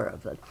tour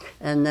of it.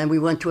 And then we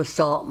went to a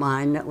salt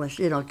mine that was,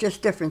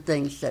 just different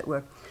things that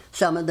were.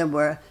 Some of them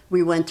were.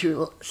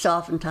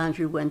 Oftentimes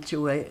we went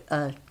to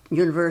a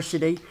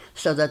university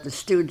so that the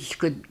students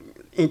could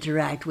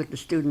interact with the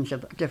students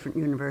of different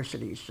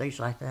universities, things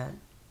like that.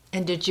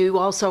 And did you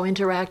also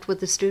interact with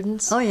the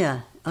students? Oh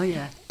yeah.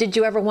 Did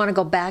you ever want to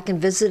go back and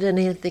visit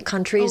any of the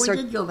countries? We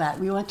did go back.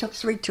 We took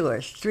 3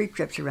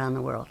 trips around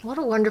the world. What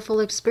a wonderful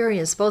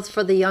experience, both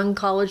for the young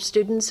college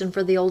students and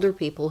for the older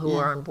people who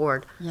were on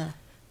board. Yeah.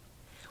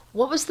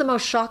 What was the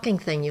most shocking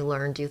thing you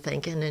learned, do you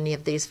think, in any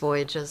of these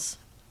voyages?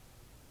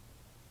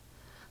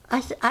 I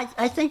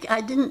think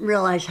I didn't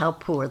realize how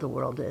poor the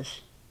world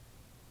is.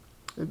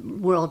 The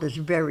world is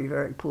very,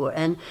 very poor.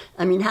 And,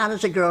 how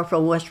does a girl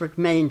from Westbrook,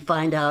 Maine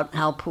find out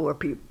how poor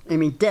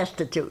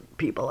destitute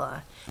people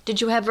are? Did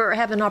you ever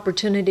have an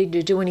opportunity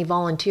to do any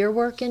volunteer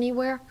work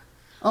anywhere?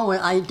 Oh,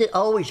 I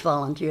always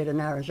volunteered in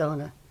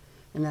Arizona.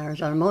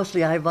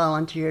 Mostly I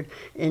volunteered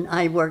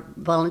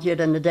volunteered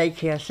in the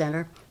daycare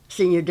center,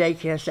 senior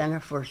daycare center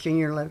for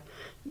senior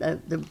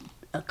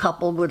a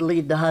couple would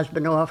lead the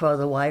husband off or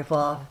the wife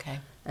off. Okay.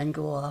 And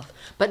go off.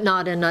 But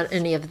not in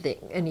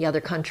any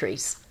other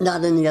countries?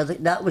 Not in the other.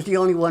 That was the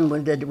only one we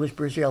did, was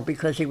Brazil,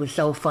 because he was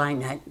so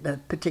finite, the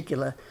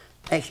particular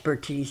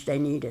expertise they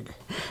needed.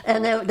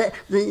 And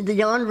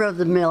the owner of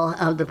the mill,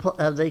 of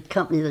the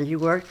company that he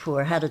worked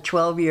for, had a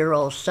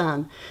 12-year-old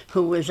son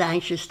who was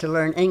anxious to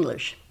learn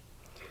English.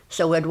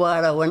 So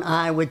Eduardo and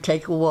I would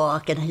take a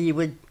walk, and he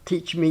would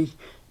teach me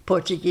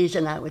Portuguese,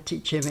 and I would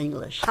teach him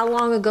English. How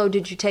long ago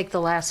did you take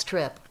the last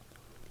trip?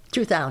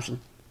 2000.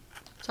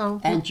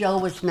 And Joe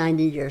was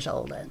 90 years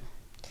old then.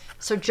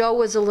 So Joe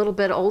was a little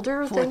bit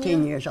older than you?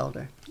 14 years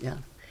older, yeah.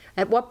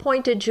 At what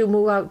point did you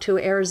move out to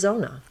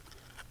Arizona?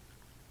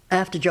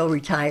 After Joe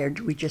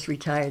retired, we just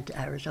retired to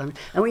Arizona.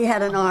 And we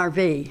had an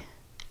RV,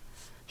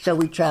 so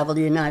we traveled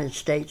the United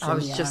States. I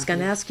was just going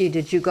to ask you,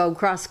 did you go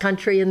cross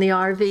country in the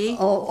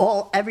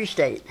RV? Every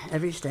state.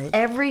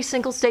 Every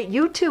single state.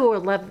 You two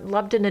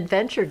loved an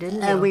adventure,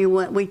 didn't you?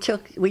 And we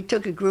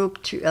took a group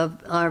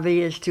of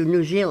RVers to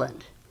New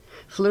Zealand.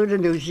 Flew to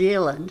New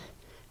Zealand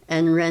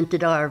and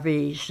rented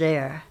RVs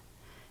there.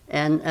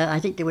 And I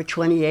think there were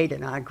 28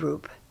 in our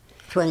group,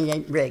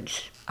 28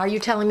 rigs. Are you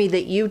telling me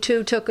that you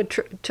two took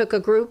a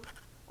group,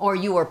 or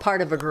you were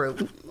part of a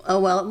group? Oh,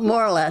 well,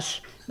 more or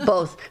less,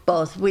 both.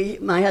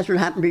 My husband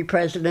happened to be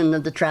president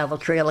of the Travel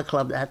Trailer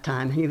Club that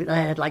time. I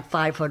had like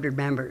 500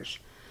 members.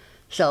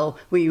 So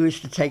we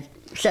used to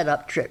set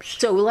up trips.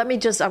 So I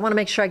want to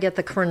make sure I get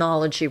the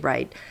chronology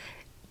right.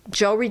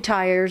 Joe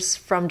retires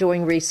from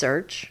doing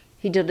research.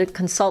 He did a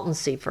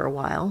consultancy for a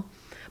while.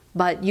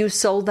 But you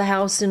sold the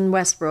house in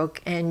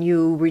Westbrook, and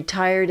you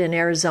retired in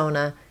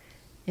Arizona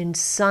in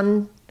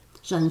Sun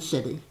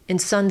City,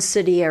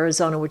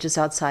 Arizona, which is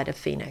outside of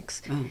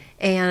Phoenix.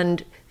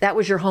 And that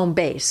was your home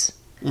base.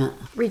 Yeah.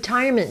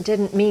 Retirement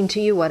didn't mean to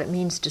you what it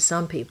means to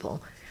some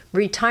people.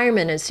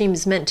 Retirement, it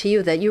seems, meant to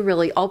you that you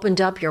really opened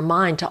up your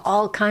mind to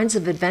all kinds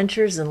of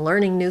adventures and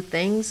learning new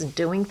things and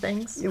doing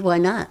things. Why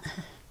not?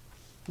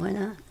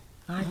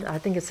 I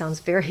think it sounds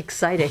very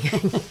exciting.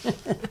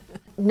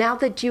 Now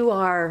that you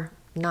are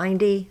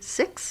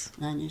 96?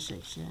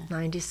 96, yeah.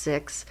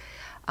 96.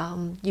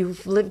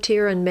 You've lived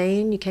here in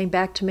Maine. You came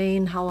back to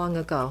Maine how long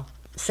ago?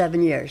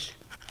 7 years.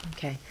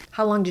 Okay.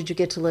 How long did you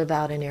get to live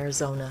out in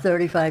Arizona?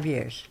 35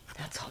 years.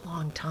 That's a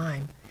long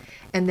time.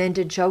 And then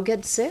did Joe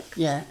get sick?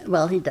 Yeah.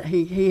 Well,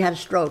 he had a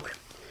stroke,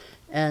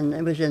 and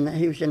he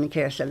was in the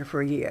care center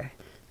for a year,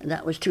 and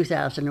that was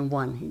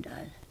 2001. He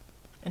died.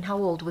 And how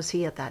old was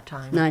he at that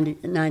time?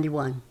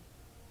 91.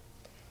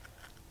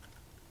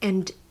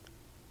 And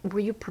were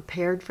you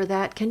prepared for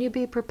that? Can you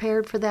be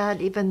prepared for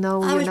that, even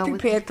though I was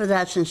prepared for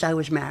that since I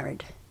was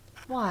married.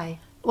 Why?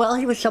 Well,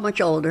 he was so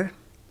much older.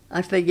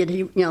 I figured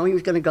he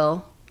was going to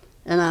go,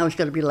 and I was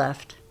going to be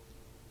left.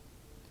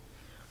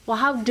 Well,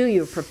 how do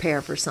you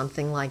prepare for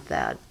something like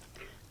that?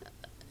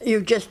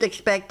 You just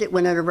expect it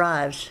when it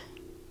arrives.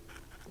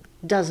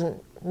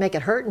 Doesn't make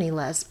it hurt any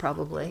less,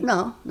 probably.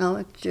 No,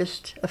 it's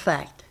just a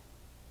fact.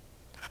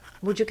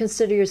 Would you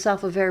consider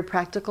yourself a very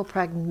practical,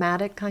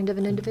 pragmatic kind of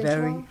an individual?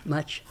 Very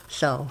much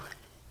so.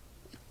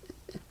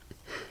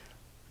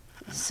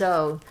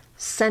 So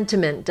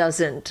sentiment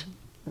doesn't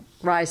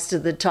rise to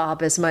the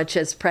top as much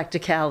as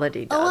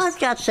practicality does. Oh, I've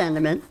got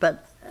sentiment,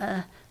 but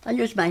I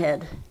use my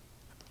head.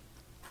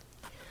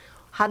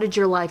 How did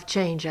your life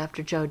change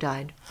after Joe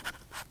died?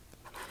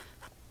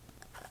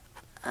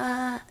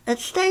 It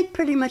stayed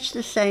pretty much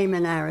the same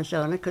in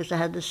Arizona because I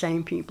had the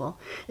same people.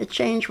 It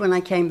changed when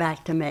I came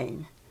back to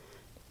Maine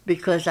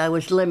because I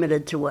was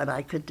limited to what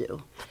I could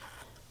do.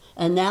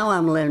 And now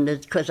I'm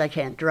limited because I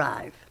can't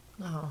drive.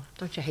 Oh,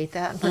 don't you hate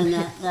that? And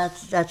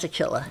that's a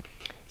killer.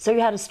 So you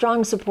had a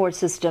strong support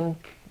system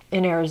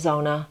in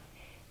Arizona,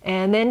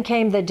 and then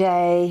came the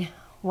day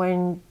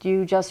when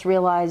you just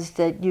realized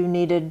that you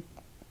needed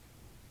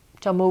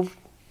to move.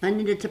 I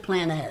needed to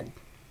plan ahead.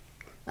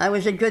 I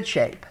was in good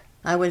shape.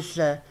 I was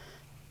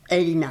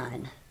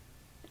 89.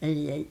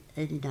 I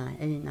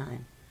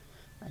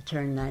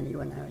turned 90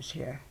 when I was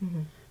here.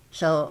 Mm-hmm.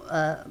 So,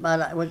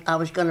 but I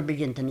was going to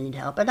begin to need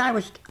help, and I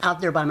was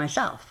out there by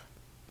myself.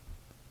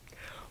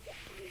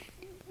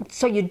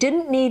 So you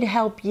didn't need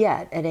help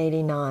yet at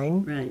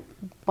 89. Right.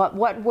 But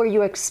what were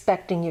you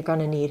expecting you're going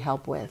to need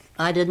help with?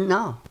 I didn't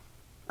know.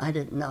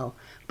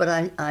 But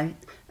I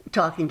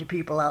talking to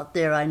people out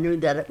there, I knew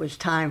that it was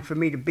time for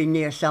me to be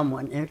near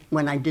someone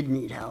when I did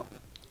need help.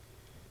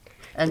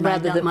 And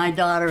my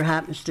daughter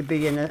happens to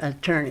be an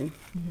attorney,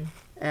 mm-hmm.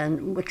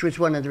 and which was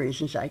one of the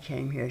reasons I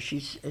came here.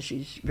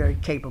 She's very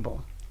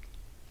capable.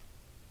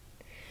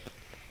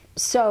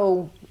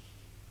 So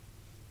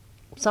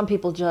some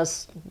people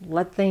just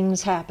let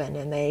things happen,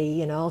 and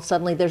they,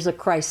 suddenly there's a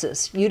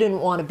crisis. You didn't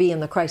want to be in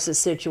the crisis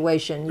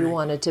situation. You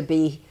wanted to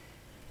be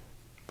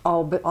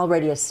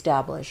already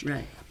established.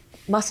 Right.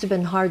 Must have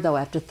been hard, though,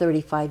 after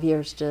 35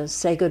 years to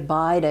say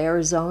goodbye to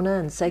Arizona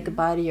and say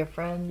goodbye to your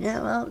friends.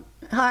 Yeah, well,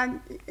 hard.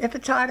 If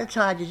it's hard, it's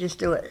hard. You just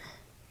do it.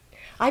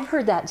 I've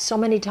heard that so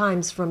many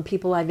times from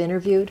people I've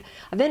interviewed.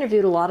 I've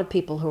interviewed a lot of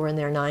people who are in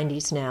their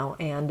 90s now,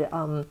 and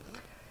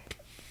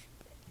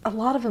a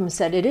lot of them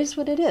said, it is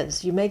what it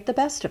is. You make the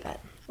best of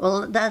it.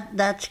 Well,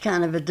 that's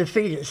kind of a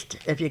defeatist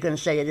if you're going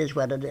to say it is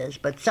what it is.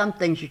 But some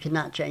things you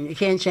cannot change. You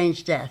can't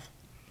change death.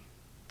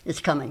 It's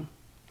coming.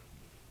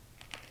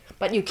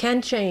 But you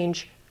can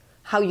change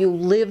how you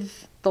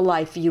live the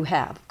life you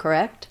have,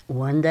 correct?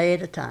 One day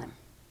at a time.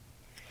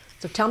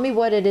 So tell me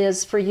what it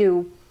is for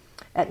you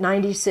at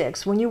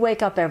 96. When you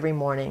wake up every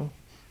morning,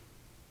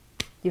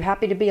 you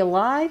happy to be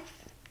alive?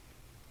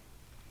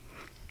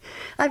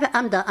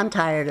 I'm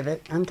tired of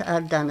it.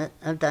 I've done it.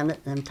 And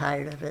I'm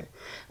tired of it.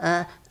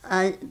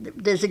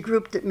 There's a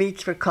group that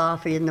meets for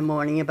coffee in the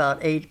morning,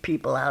 about 8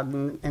 people out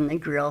in the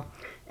grill.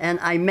 And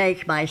I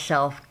make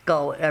myself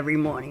go every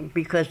morning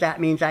because that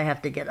means I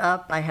have to get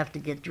up, I have to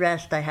get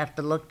dressed, I have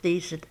to look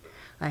decent,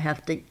 I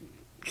have to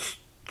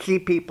see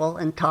people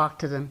and talk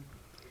to them.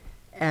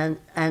 And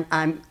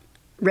I'm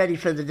ready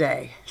for the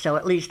day. So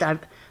at least I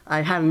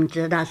haven't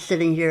not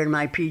sitting here in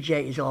my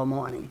PJs all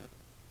morning.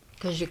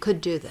 Because you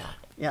could do that.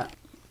 Yeah.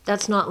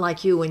 That's not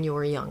like you when you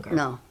were younger.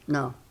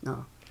 No.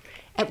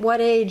 At what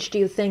age do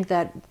you think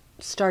that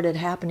started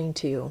happening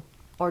to you?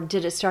 Or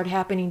did it start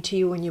happening to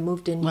you when you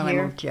moved in When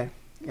here? I moved here,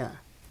 yeah.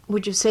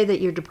 Would you say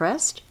that you're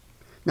depressed?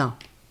 No.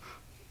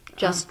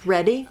 Just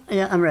ready?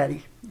 Yeah, I'm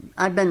ready.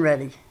 I've been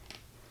ready.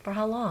 For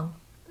how long?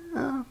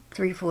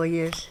 3, 4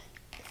 years.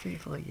 3,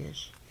 4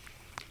 years.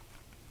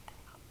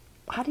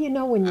 How do you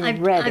know when you're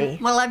ready?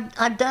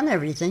 I've done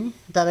everything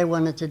that I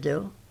wanted to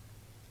do.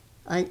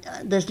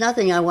 There's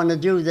nothing I want to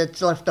do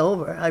that's left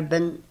over. I've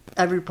been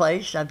every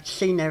place. I've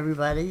seen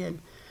everybody and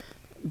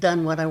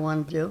done what I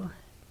want to do.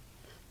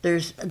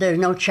 There's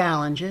no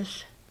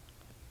challenges.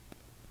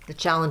 The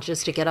challenge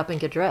is to get up and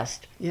get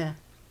dressed. Yeah,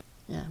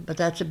 but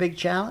that's a big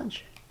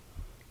challenge.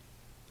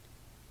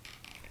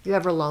 You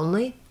ever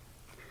lonely?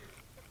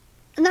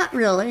 Not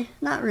really.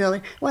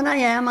 When I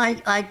am,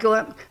 I go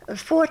up.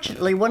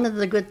 Fortunately, one of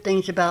the good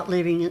things about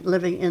living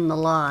in the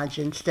lodge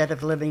instead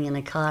of living in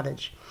a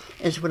cottage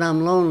is when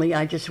I'm lonely,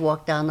 I just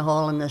walk down the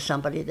hall and there's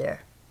somebody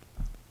there.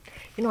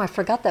 You know, I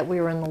forgot that we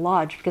were in the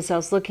lodge because I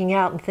was looking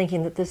out and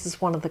thinking that this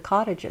is one of the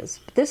cottages.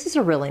 But this is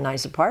a really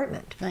nice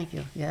apartment. Thank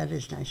you. Yeah, it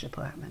is a nice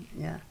apartment,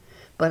 yeah.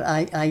 But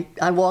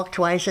I walk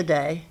twice a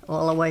day,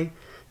 all the way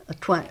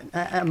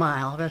a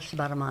mile, that's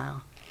about a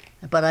mile.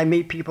 But I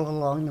meet people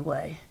along the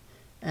way,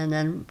 and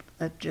then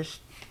it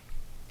just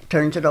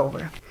turns it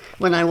over.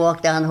 When I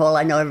walk down the hall,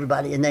 I know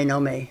everybody, and they know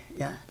me,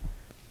 yeah.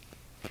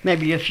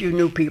 Maybe a few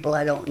new people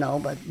I don't know,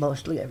 but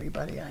mostly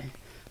everybody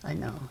I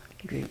know.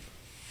 Agree.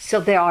 So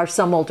there are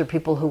some older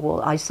people who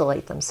will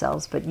isolate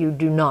themselves, but you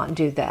do not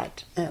do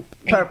that.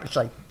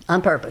 Purposely,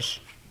 on purpose.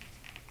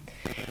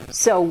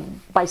 So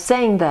by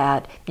saying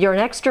that, you're an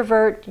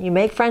extrovert, you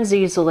make friends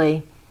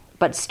easily,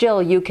 but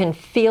still you can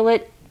feel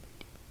it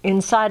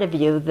inside of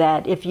you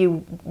that if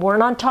you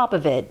weren't on top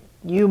of it,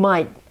 you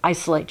might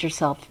isolate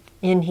yourself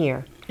in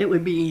here. It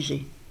would be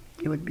easy.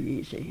 It would be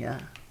easy,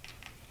 yeah.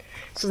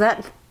 So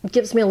that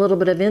gives me a little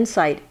bit of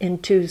insight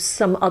into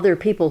some other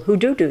people who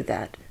do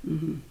that.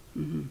 Mm-hmm.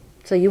 Mm-hmm.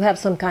 So you have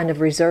some kind of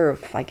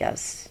reserve, I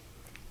guess.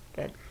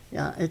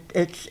 Yeah,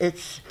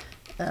 it's.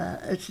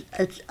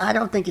 I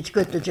don't think it's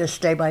good to just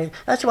stay by.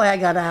 That's why I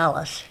got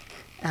Alice.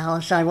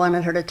 Alice, I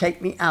wanted her to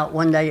take me out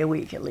one day a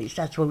week at least.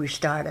 That's where we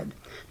started,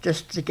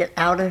 just to get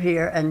out of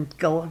here and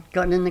go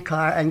in the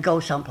car and go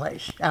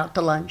someplace, out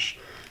to lunch,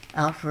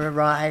 out for a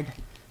ride,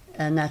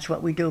 and that's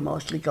what we do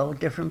mostly. Go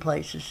different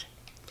places.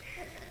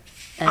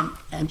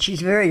 And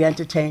she's very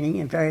entertaining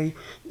and very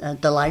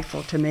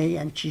delightful to me,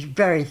 and she's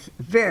very,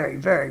 very,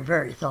 very,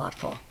 very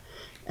thoughtful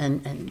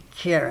and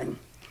caring.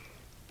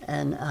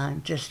 And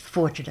I'm just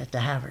fortunate to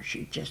have her.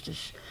 She just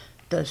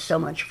does so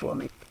much for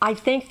me. I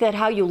think that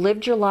how you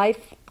lived your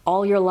life,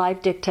 all your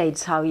life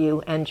dictates how you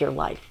end your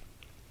life.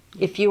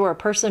 If you are a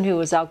person who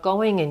is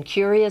outgoing and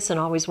curious and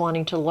always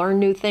wanting to learn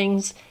new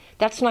things,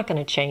 that's not going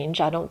to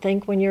change, I don't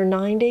think, when you're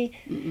 90.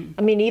 Mm-mm.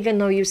 I mean, even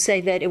though you say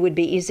that it would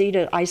be easy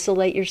to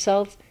isolate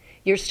yourself,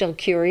 you're still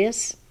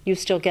curious. You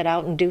still get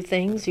out and do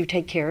things. You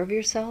take care of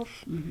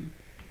yourself. Mm-hmm.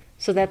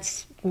 So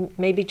that's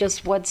maybe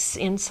just what's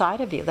inside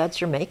of you.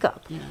 That's your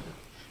makeup. Yeah.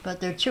 But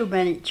there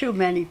are too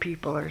many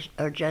people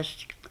are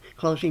just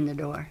closing the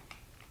door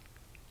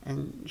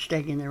and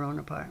staying in their own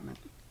apartment.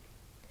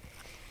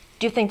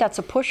 Do you think that's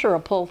a push or a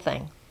pull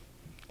thing?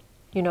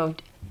 You know,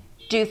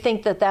 do you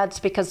think that that's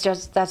because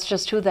that's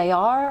just who they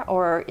are,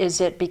 or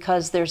is it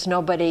because there's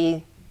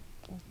nobody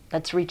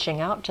that's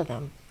reaching out to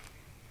them?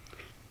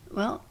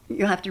 Well,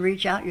 you have to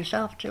reach out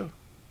yourself too.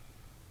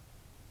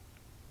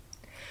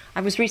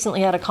 I was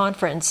recently at a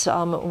conference. It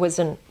was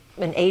an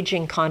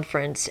aging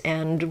conference,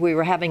 and we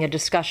were having a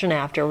discussion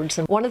afterwards.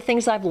 And one of the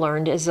things I've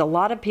learned is a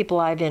lot of people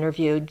I've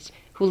interviewed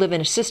who live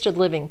in assisted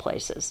living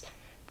places,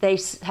 they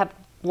have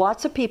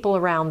lots of people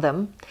around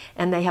them,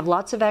 and they have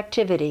lots of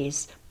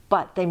activities,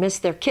 but they miss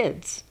their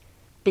kids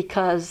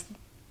because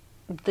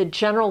the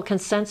general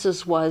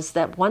consensus was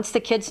that once the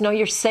kids know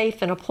you're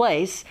safe in a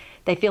place,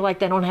 they feel like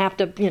they don't have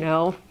to,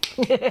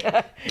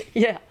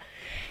 yeah.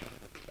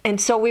 And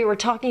so we were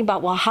talking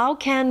about, well, how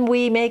can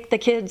we make the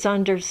kids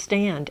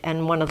understand?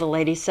 And one of the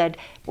ladies said,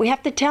 we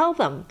have to tell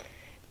them,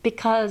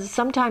 because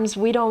sometimes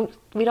we don't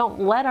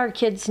let our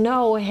kids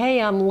know,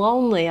 hey, I'm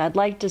lonely, I'd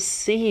like to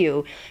see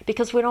you,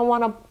 because we don't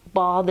want to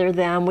bother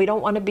them, we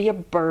don't want to be a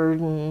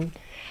burden.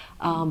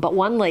 But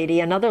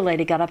another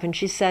lady got up and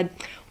she said,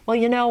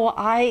 Well,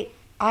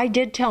 I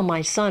did tell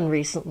my son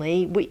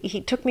recently,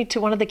 he took me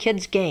to one of the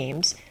kids'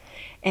 games,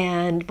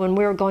 and when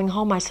we were going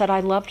home, I said, I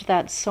loved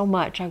that so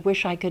much. I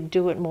wish I could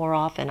do it more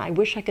often. I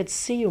wish I could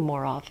see you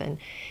more often.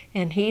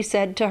 And he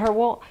said to her,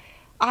 well,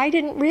 I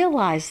didn't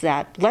realize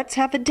that. Let's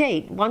have a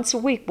date. Once a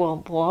week,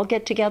 we'll all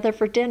get together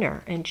for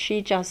dinner. And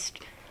she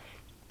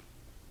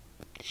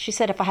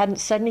said if I hadn't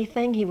said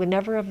anything, he would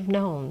never have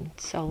known.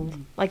 So,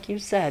 like you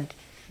said,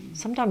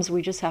 sometimes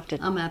we just have to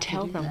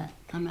tell them.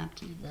 I'm apt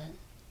to do that.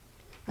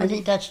 I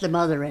think that's the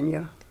mother in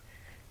you.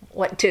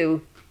 What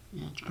to?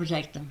 Yeah, to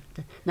protect them,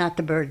 not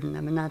to burden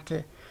them, and not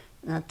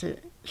to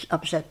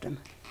upset them.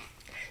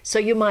 So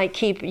you might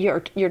keep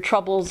your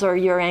troubles or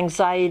your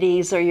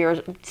anxieties or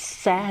your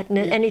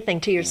sadness, anything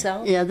to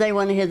yourself? Yeah, they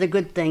want to hear the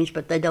good things,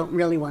 but they don't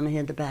really want to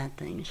hear the bad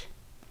things.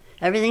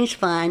 Everything's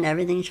fine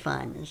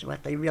is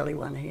what they really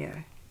want to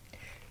hear.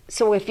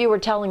 So if you were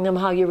telling them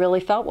how you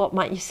really felt, what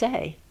might you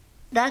say?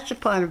 That's a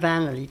part of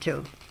vanity,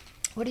 too.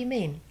 What do you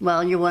mean?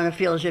 Well, you want to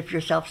feel as if you're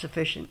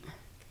self-sufficient.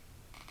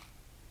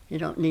 You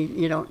don't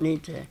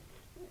need to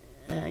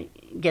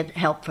get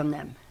help from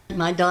them.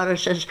 My daughter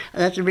says,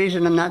 that's the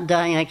reason I'm not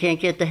dying. I can't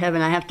get to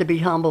heaven. I have to be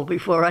humble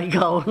before I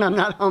go, and I'm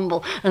not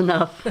humble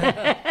enough.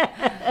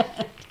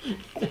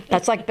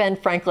 That's like Ben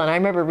Franklin. I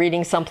remember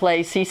reading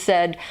someplace, he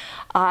said,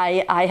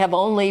 I have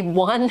only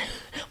one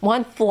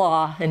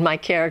flaw in my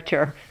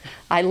character.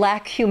 I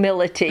lack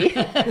humility.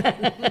 I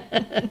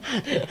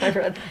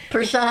read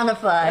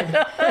Personified.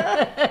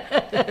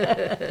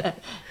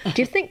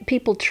 Do you think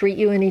people treat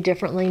you any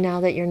differently now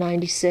that you're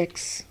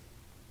 96?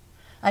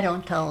 I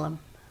don't tell them.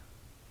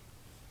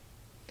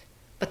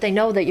 But they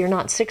know that you're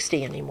not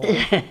 60 anymore.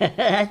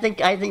 I think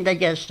they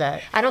guess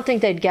that. I don't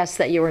think they'd guess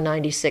that you were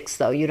 96,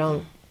 though. You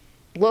don't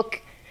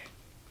look,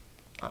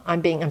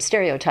 I'm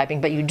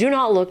stereotyping, but you do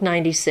not look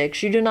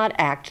 96. You do not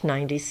act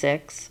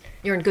 96.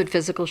 You're in good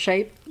physical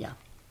shape? Yeah.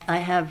 I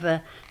have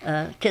a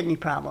kidney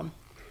problem,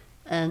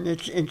 and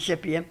it's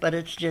incipient, but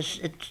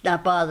it's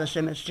not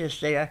bothersome, it's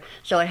just there.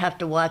 So I have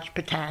to watch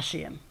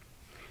potassium.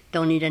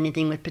 Don't eat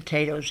anything with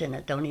potatoes in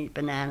it. Don't eat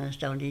bananas,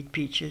 don't eat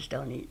peaches,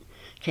 don't eat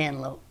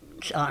cantaloupe,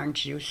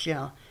 orange juice,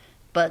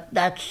 But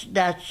that's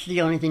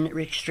the only thing that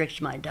restricts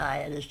my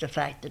diet, is the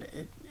fact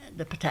that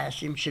the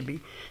potassium should be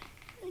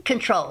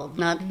controlled,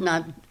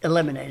 not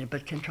eliminated,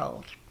 but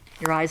controlled.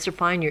 Your eyes are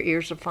fine, your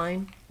ears are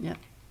fine? Yep.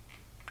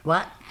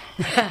 What?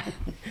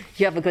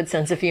 You have a good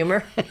sense of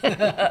humor.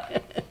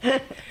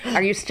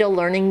 Are you still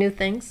learning new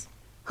things?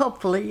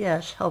 Hopefully,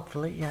 yes.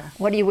 Hopefully, yeah.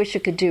 What do you wish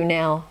you could do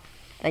now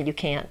that you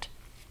can't?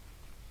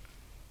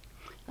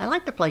 I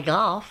like to play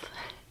golf.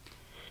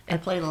 I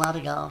played a lot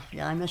of golf.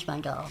 Yeah, I miss my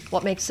golf.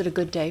 What makes it a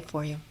good day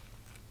for you?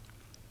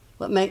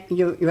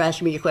 You're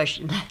asking me a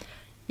question?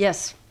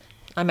 Yes,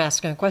 I'm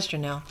asking a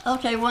question now.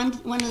 Okay, one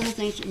of the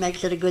things that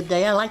makes it a good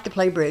day, I like to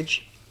play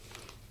bridge.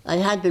 I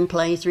had been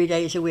playing 3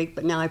 days a week,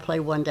 but now I play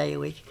 1 day a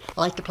week.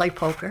 I like to play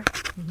poker.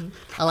 Mm-hmm.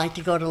 I like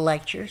to go to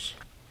lectures.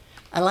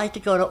 I like to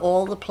go to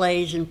all the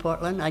plays in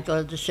Portland. I go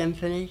to the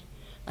Symphony.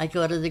 I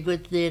go to the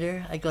Good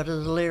Theater. I go to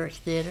the Lyric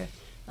Theater.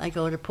 I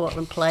go to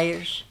Portland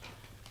Players.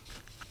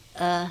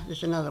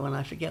 There's another one,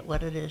 I forget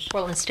what it is.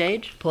 Portland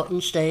Stage?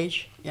 Portland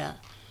Stage, yeah.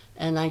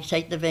 And I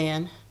take the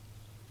van,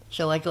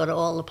 so I go to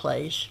all the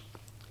plays.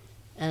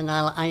 And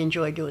I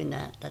enjoy doing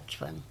that. That's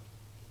fun.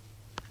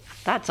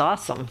 That's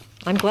awesome.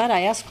 I'm glad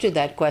I asked you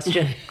that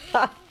question.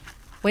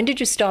 When did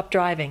you stop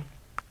driving?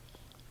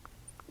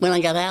 When I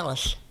got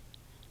Alice,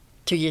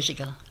 2 years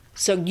ago.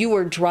 So you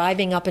were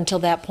driving up until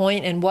that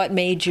point, and what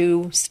made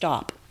you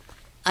stop?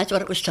 I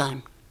thought it was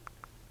time.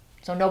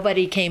 So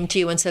nobody came to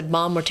you and said,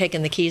 Mom, we're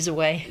taking the keys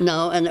away?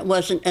 No, and it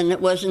wasn't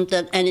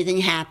that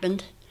anything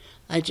happened.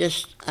 I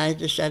just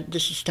said,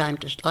 this is time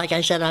to, like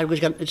I said,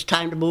 it's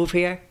time to move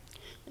here.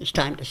 It's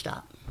time to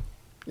stop.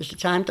 It's the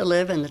time to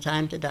live and the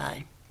time to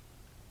die.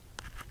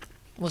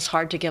 It was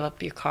hard to give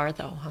up your car,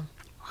 though, huh?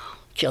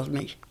 Killed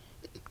me.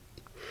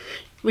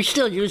 We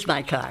still use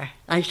my car.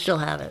 I still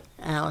have it.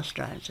 Alice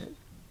drives it.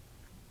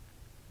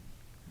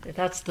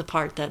 That's the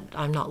part that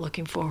I'm not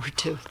looking forward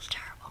to. It's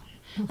terrible.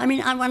 I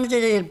mean, I wanted to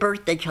get a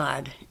birthday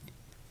card.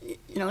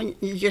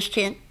 You just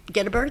can't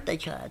get a birthday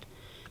card.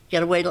 You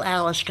gotta wait till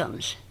Alice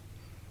comes.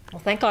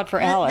 Well, thank God for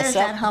Alice. There's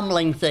that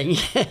humbling thing.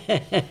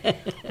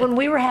 When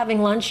we were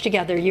having lunch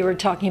together, you were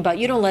talking about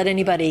you don't let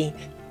anybody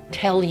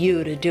tell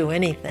you to do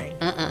anything.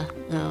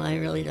 No, I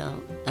really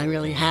don't. I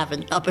really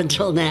haven't up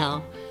until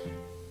now.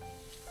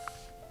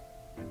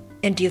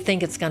 And do you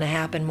think it's going to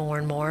happen more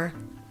and more?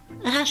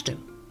 It has to.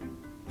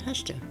 It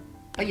has to.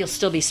 Or you'll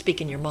still be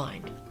speaking your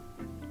mind?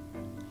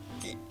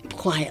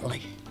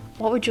 Quietly.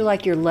 What would you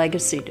like your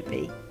legacy to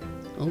be?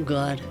 Oh,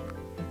 God.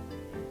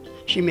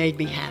 She made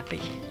me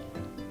happy.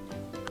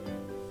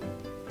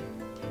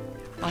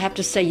 I have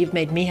to say you've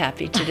made me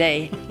happy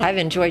today. I've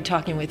enjoyed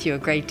talking with you a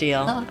great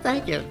deal. Oh,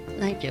 thank you.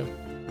 Thank you.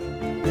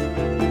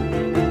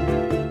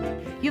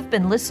 You've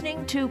been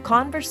listening to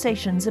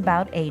Conversations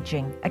About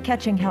Aging, a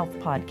Catching Health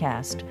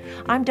podcast.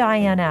 I'm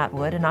Diane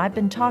Atwood, and I've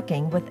been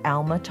talking with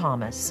Alma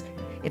Thomas.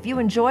 If you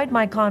enjoyed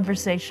my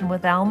conversation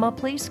with Alma,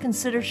 please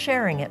consider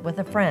sharing it with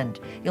a friend.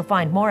 You'll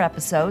find more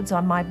episodes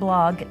on my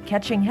blog,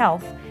 Catching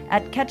Health,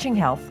 at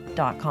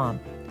catchinghealth.com.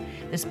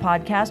 This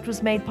podcast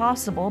was made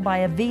possible by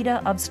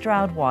Avita of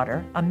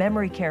Stroudwater, a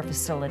memory care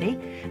facility,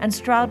 and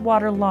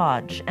Stroudwater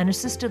Lodge, an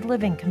assisted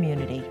living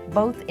community,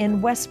 both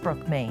in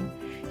Westbrook, Maine.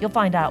 You'll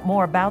find out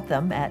more about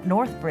them at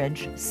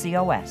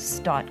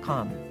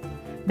northbridgecos.com.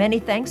 Many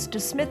thanks to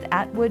Smith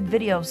Atwood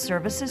Video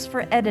Services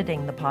for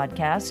editing the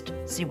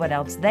podcast. See what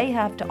else they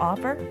have to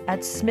offer at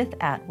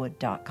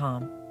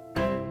smithatwood.com.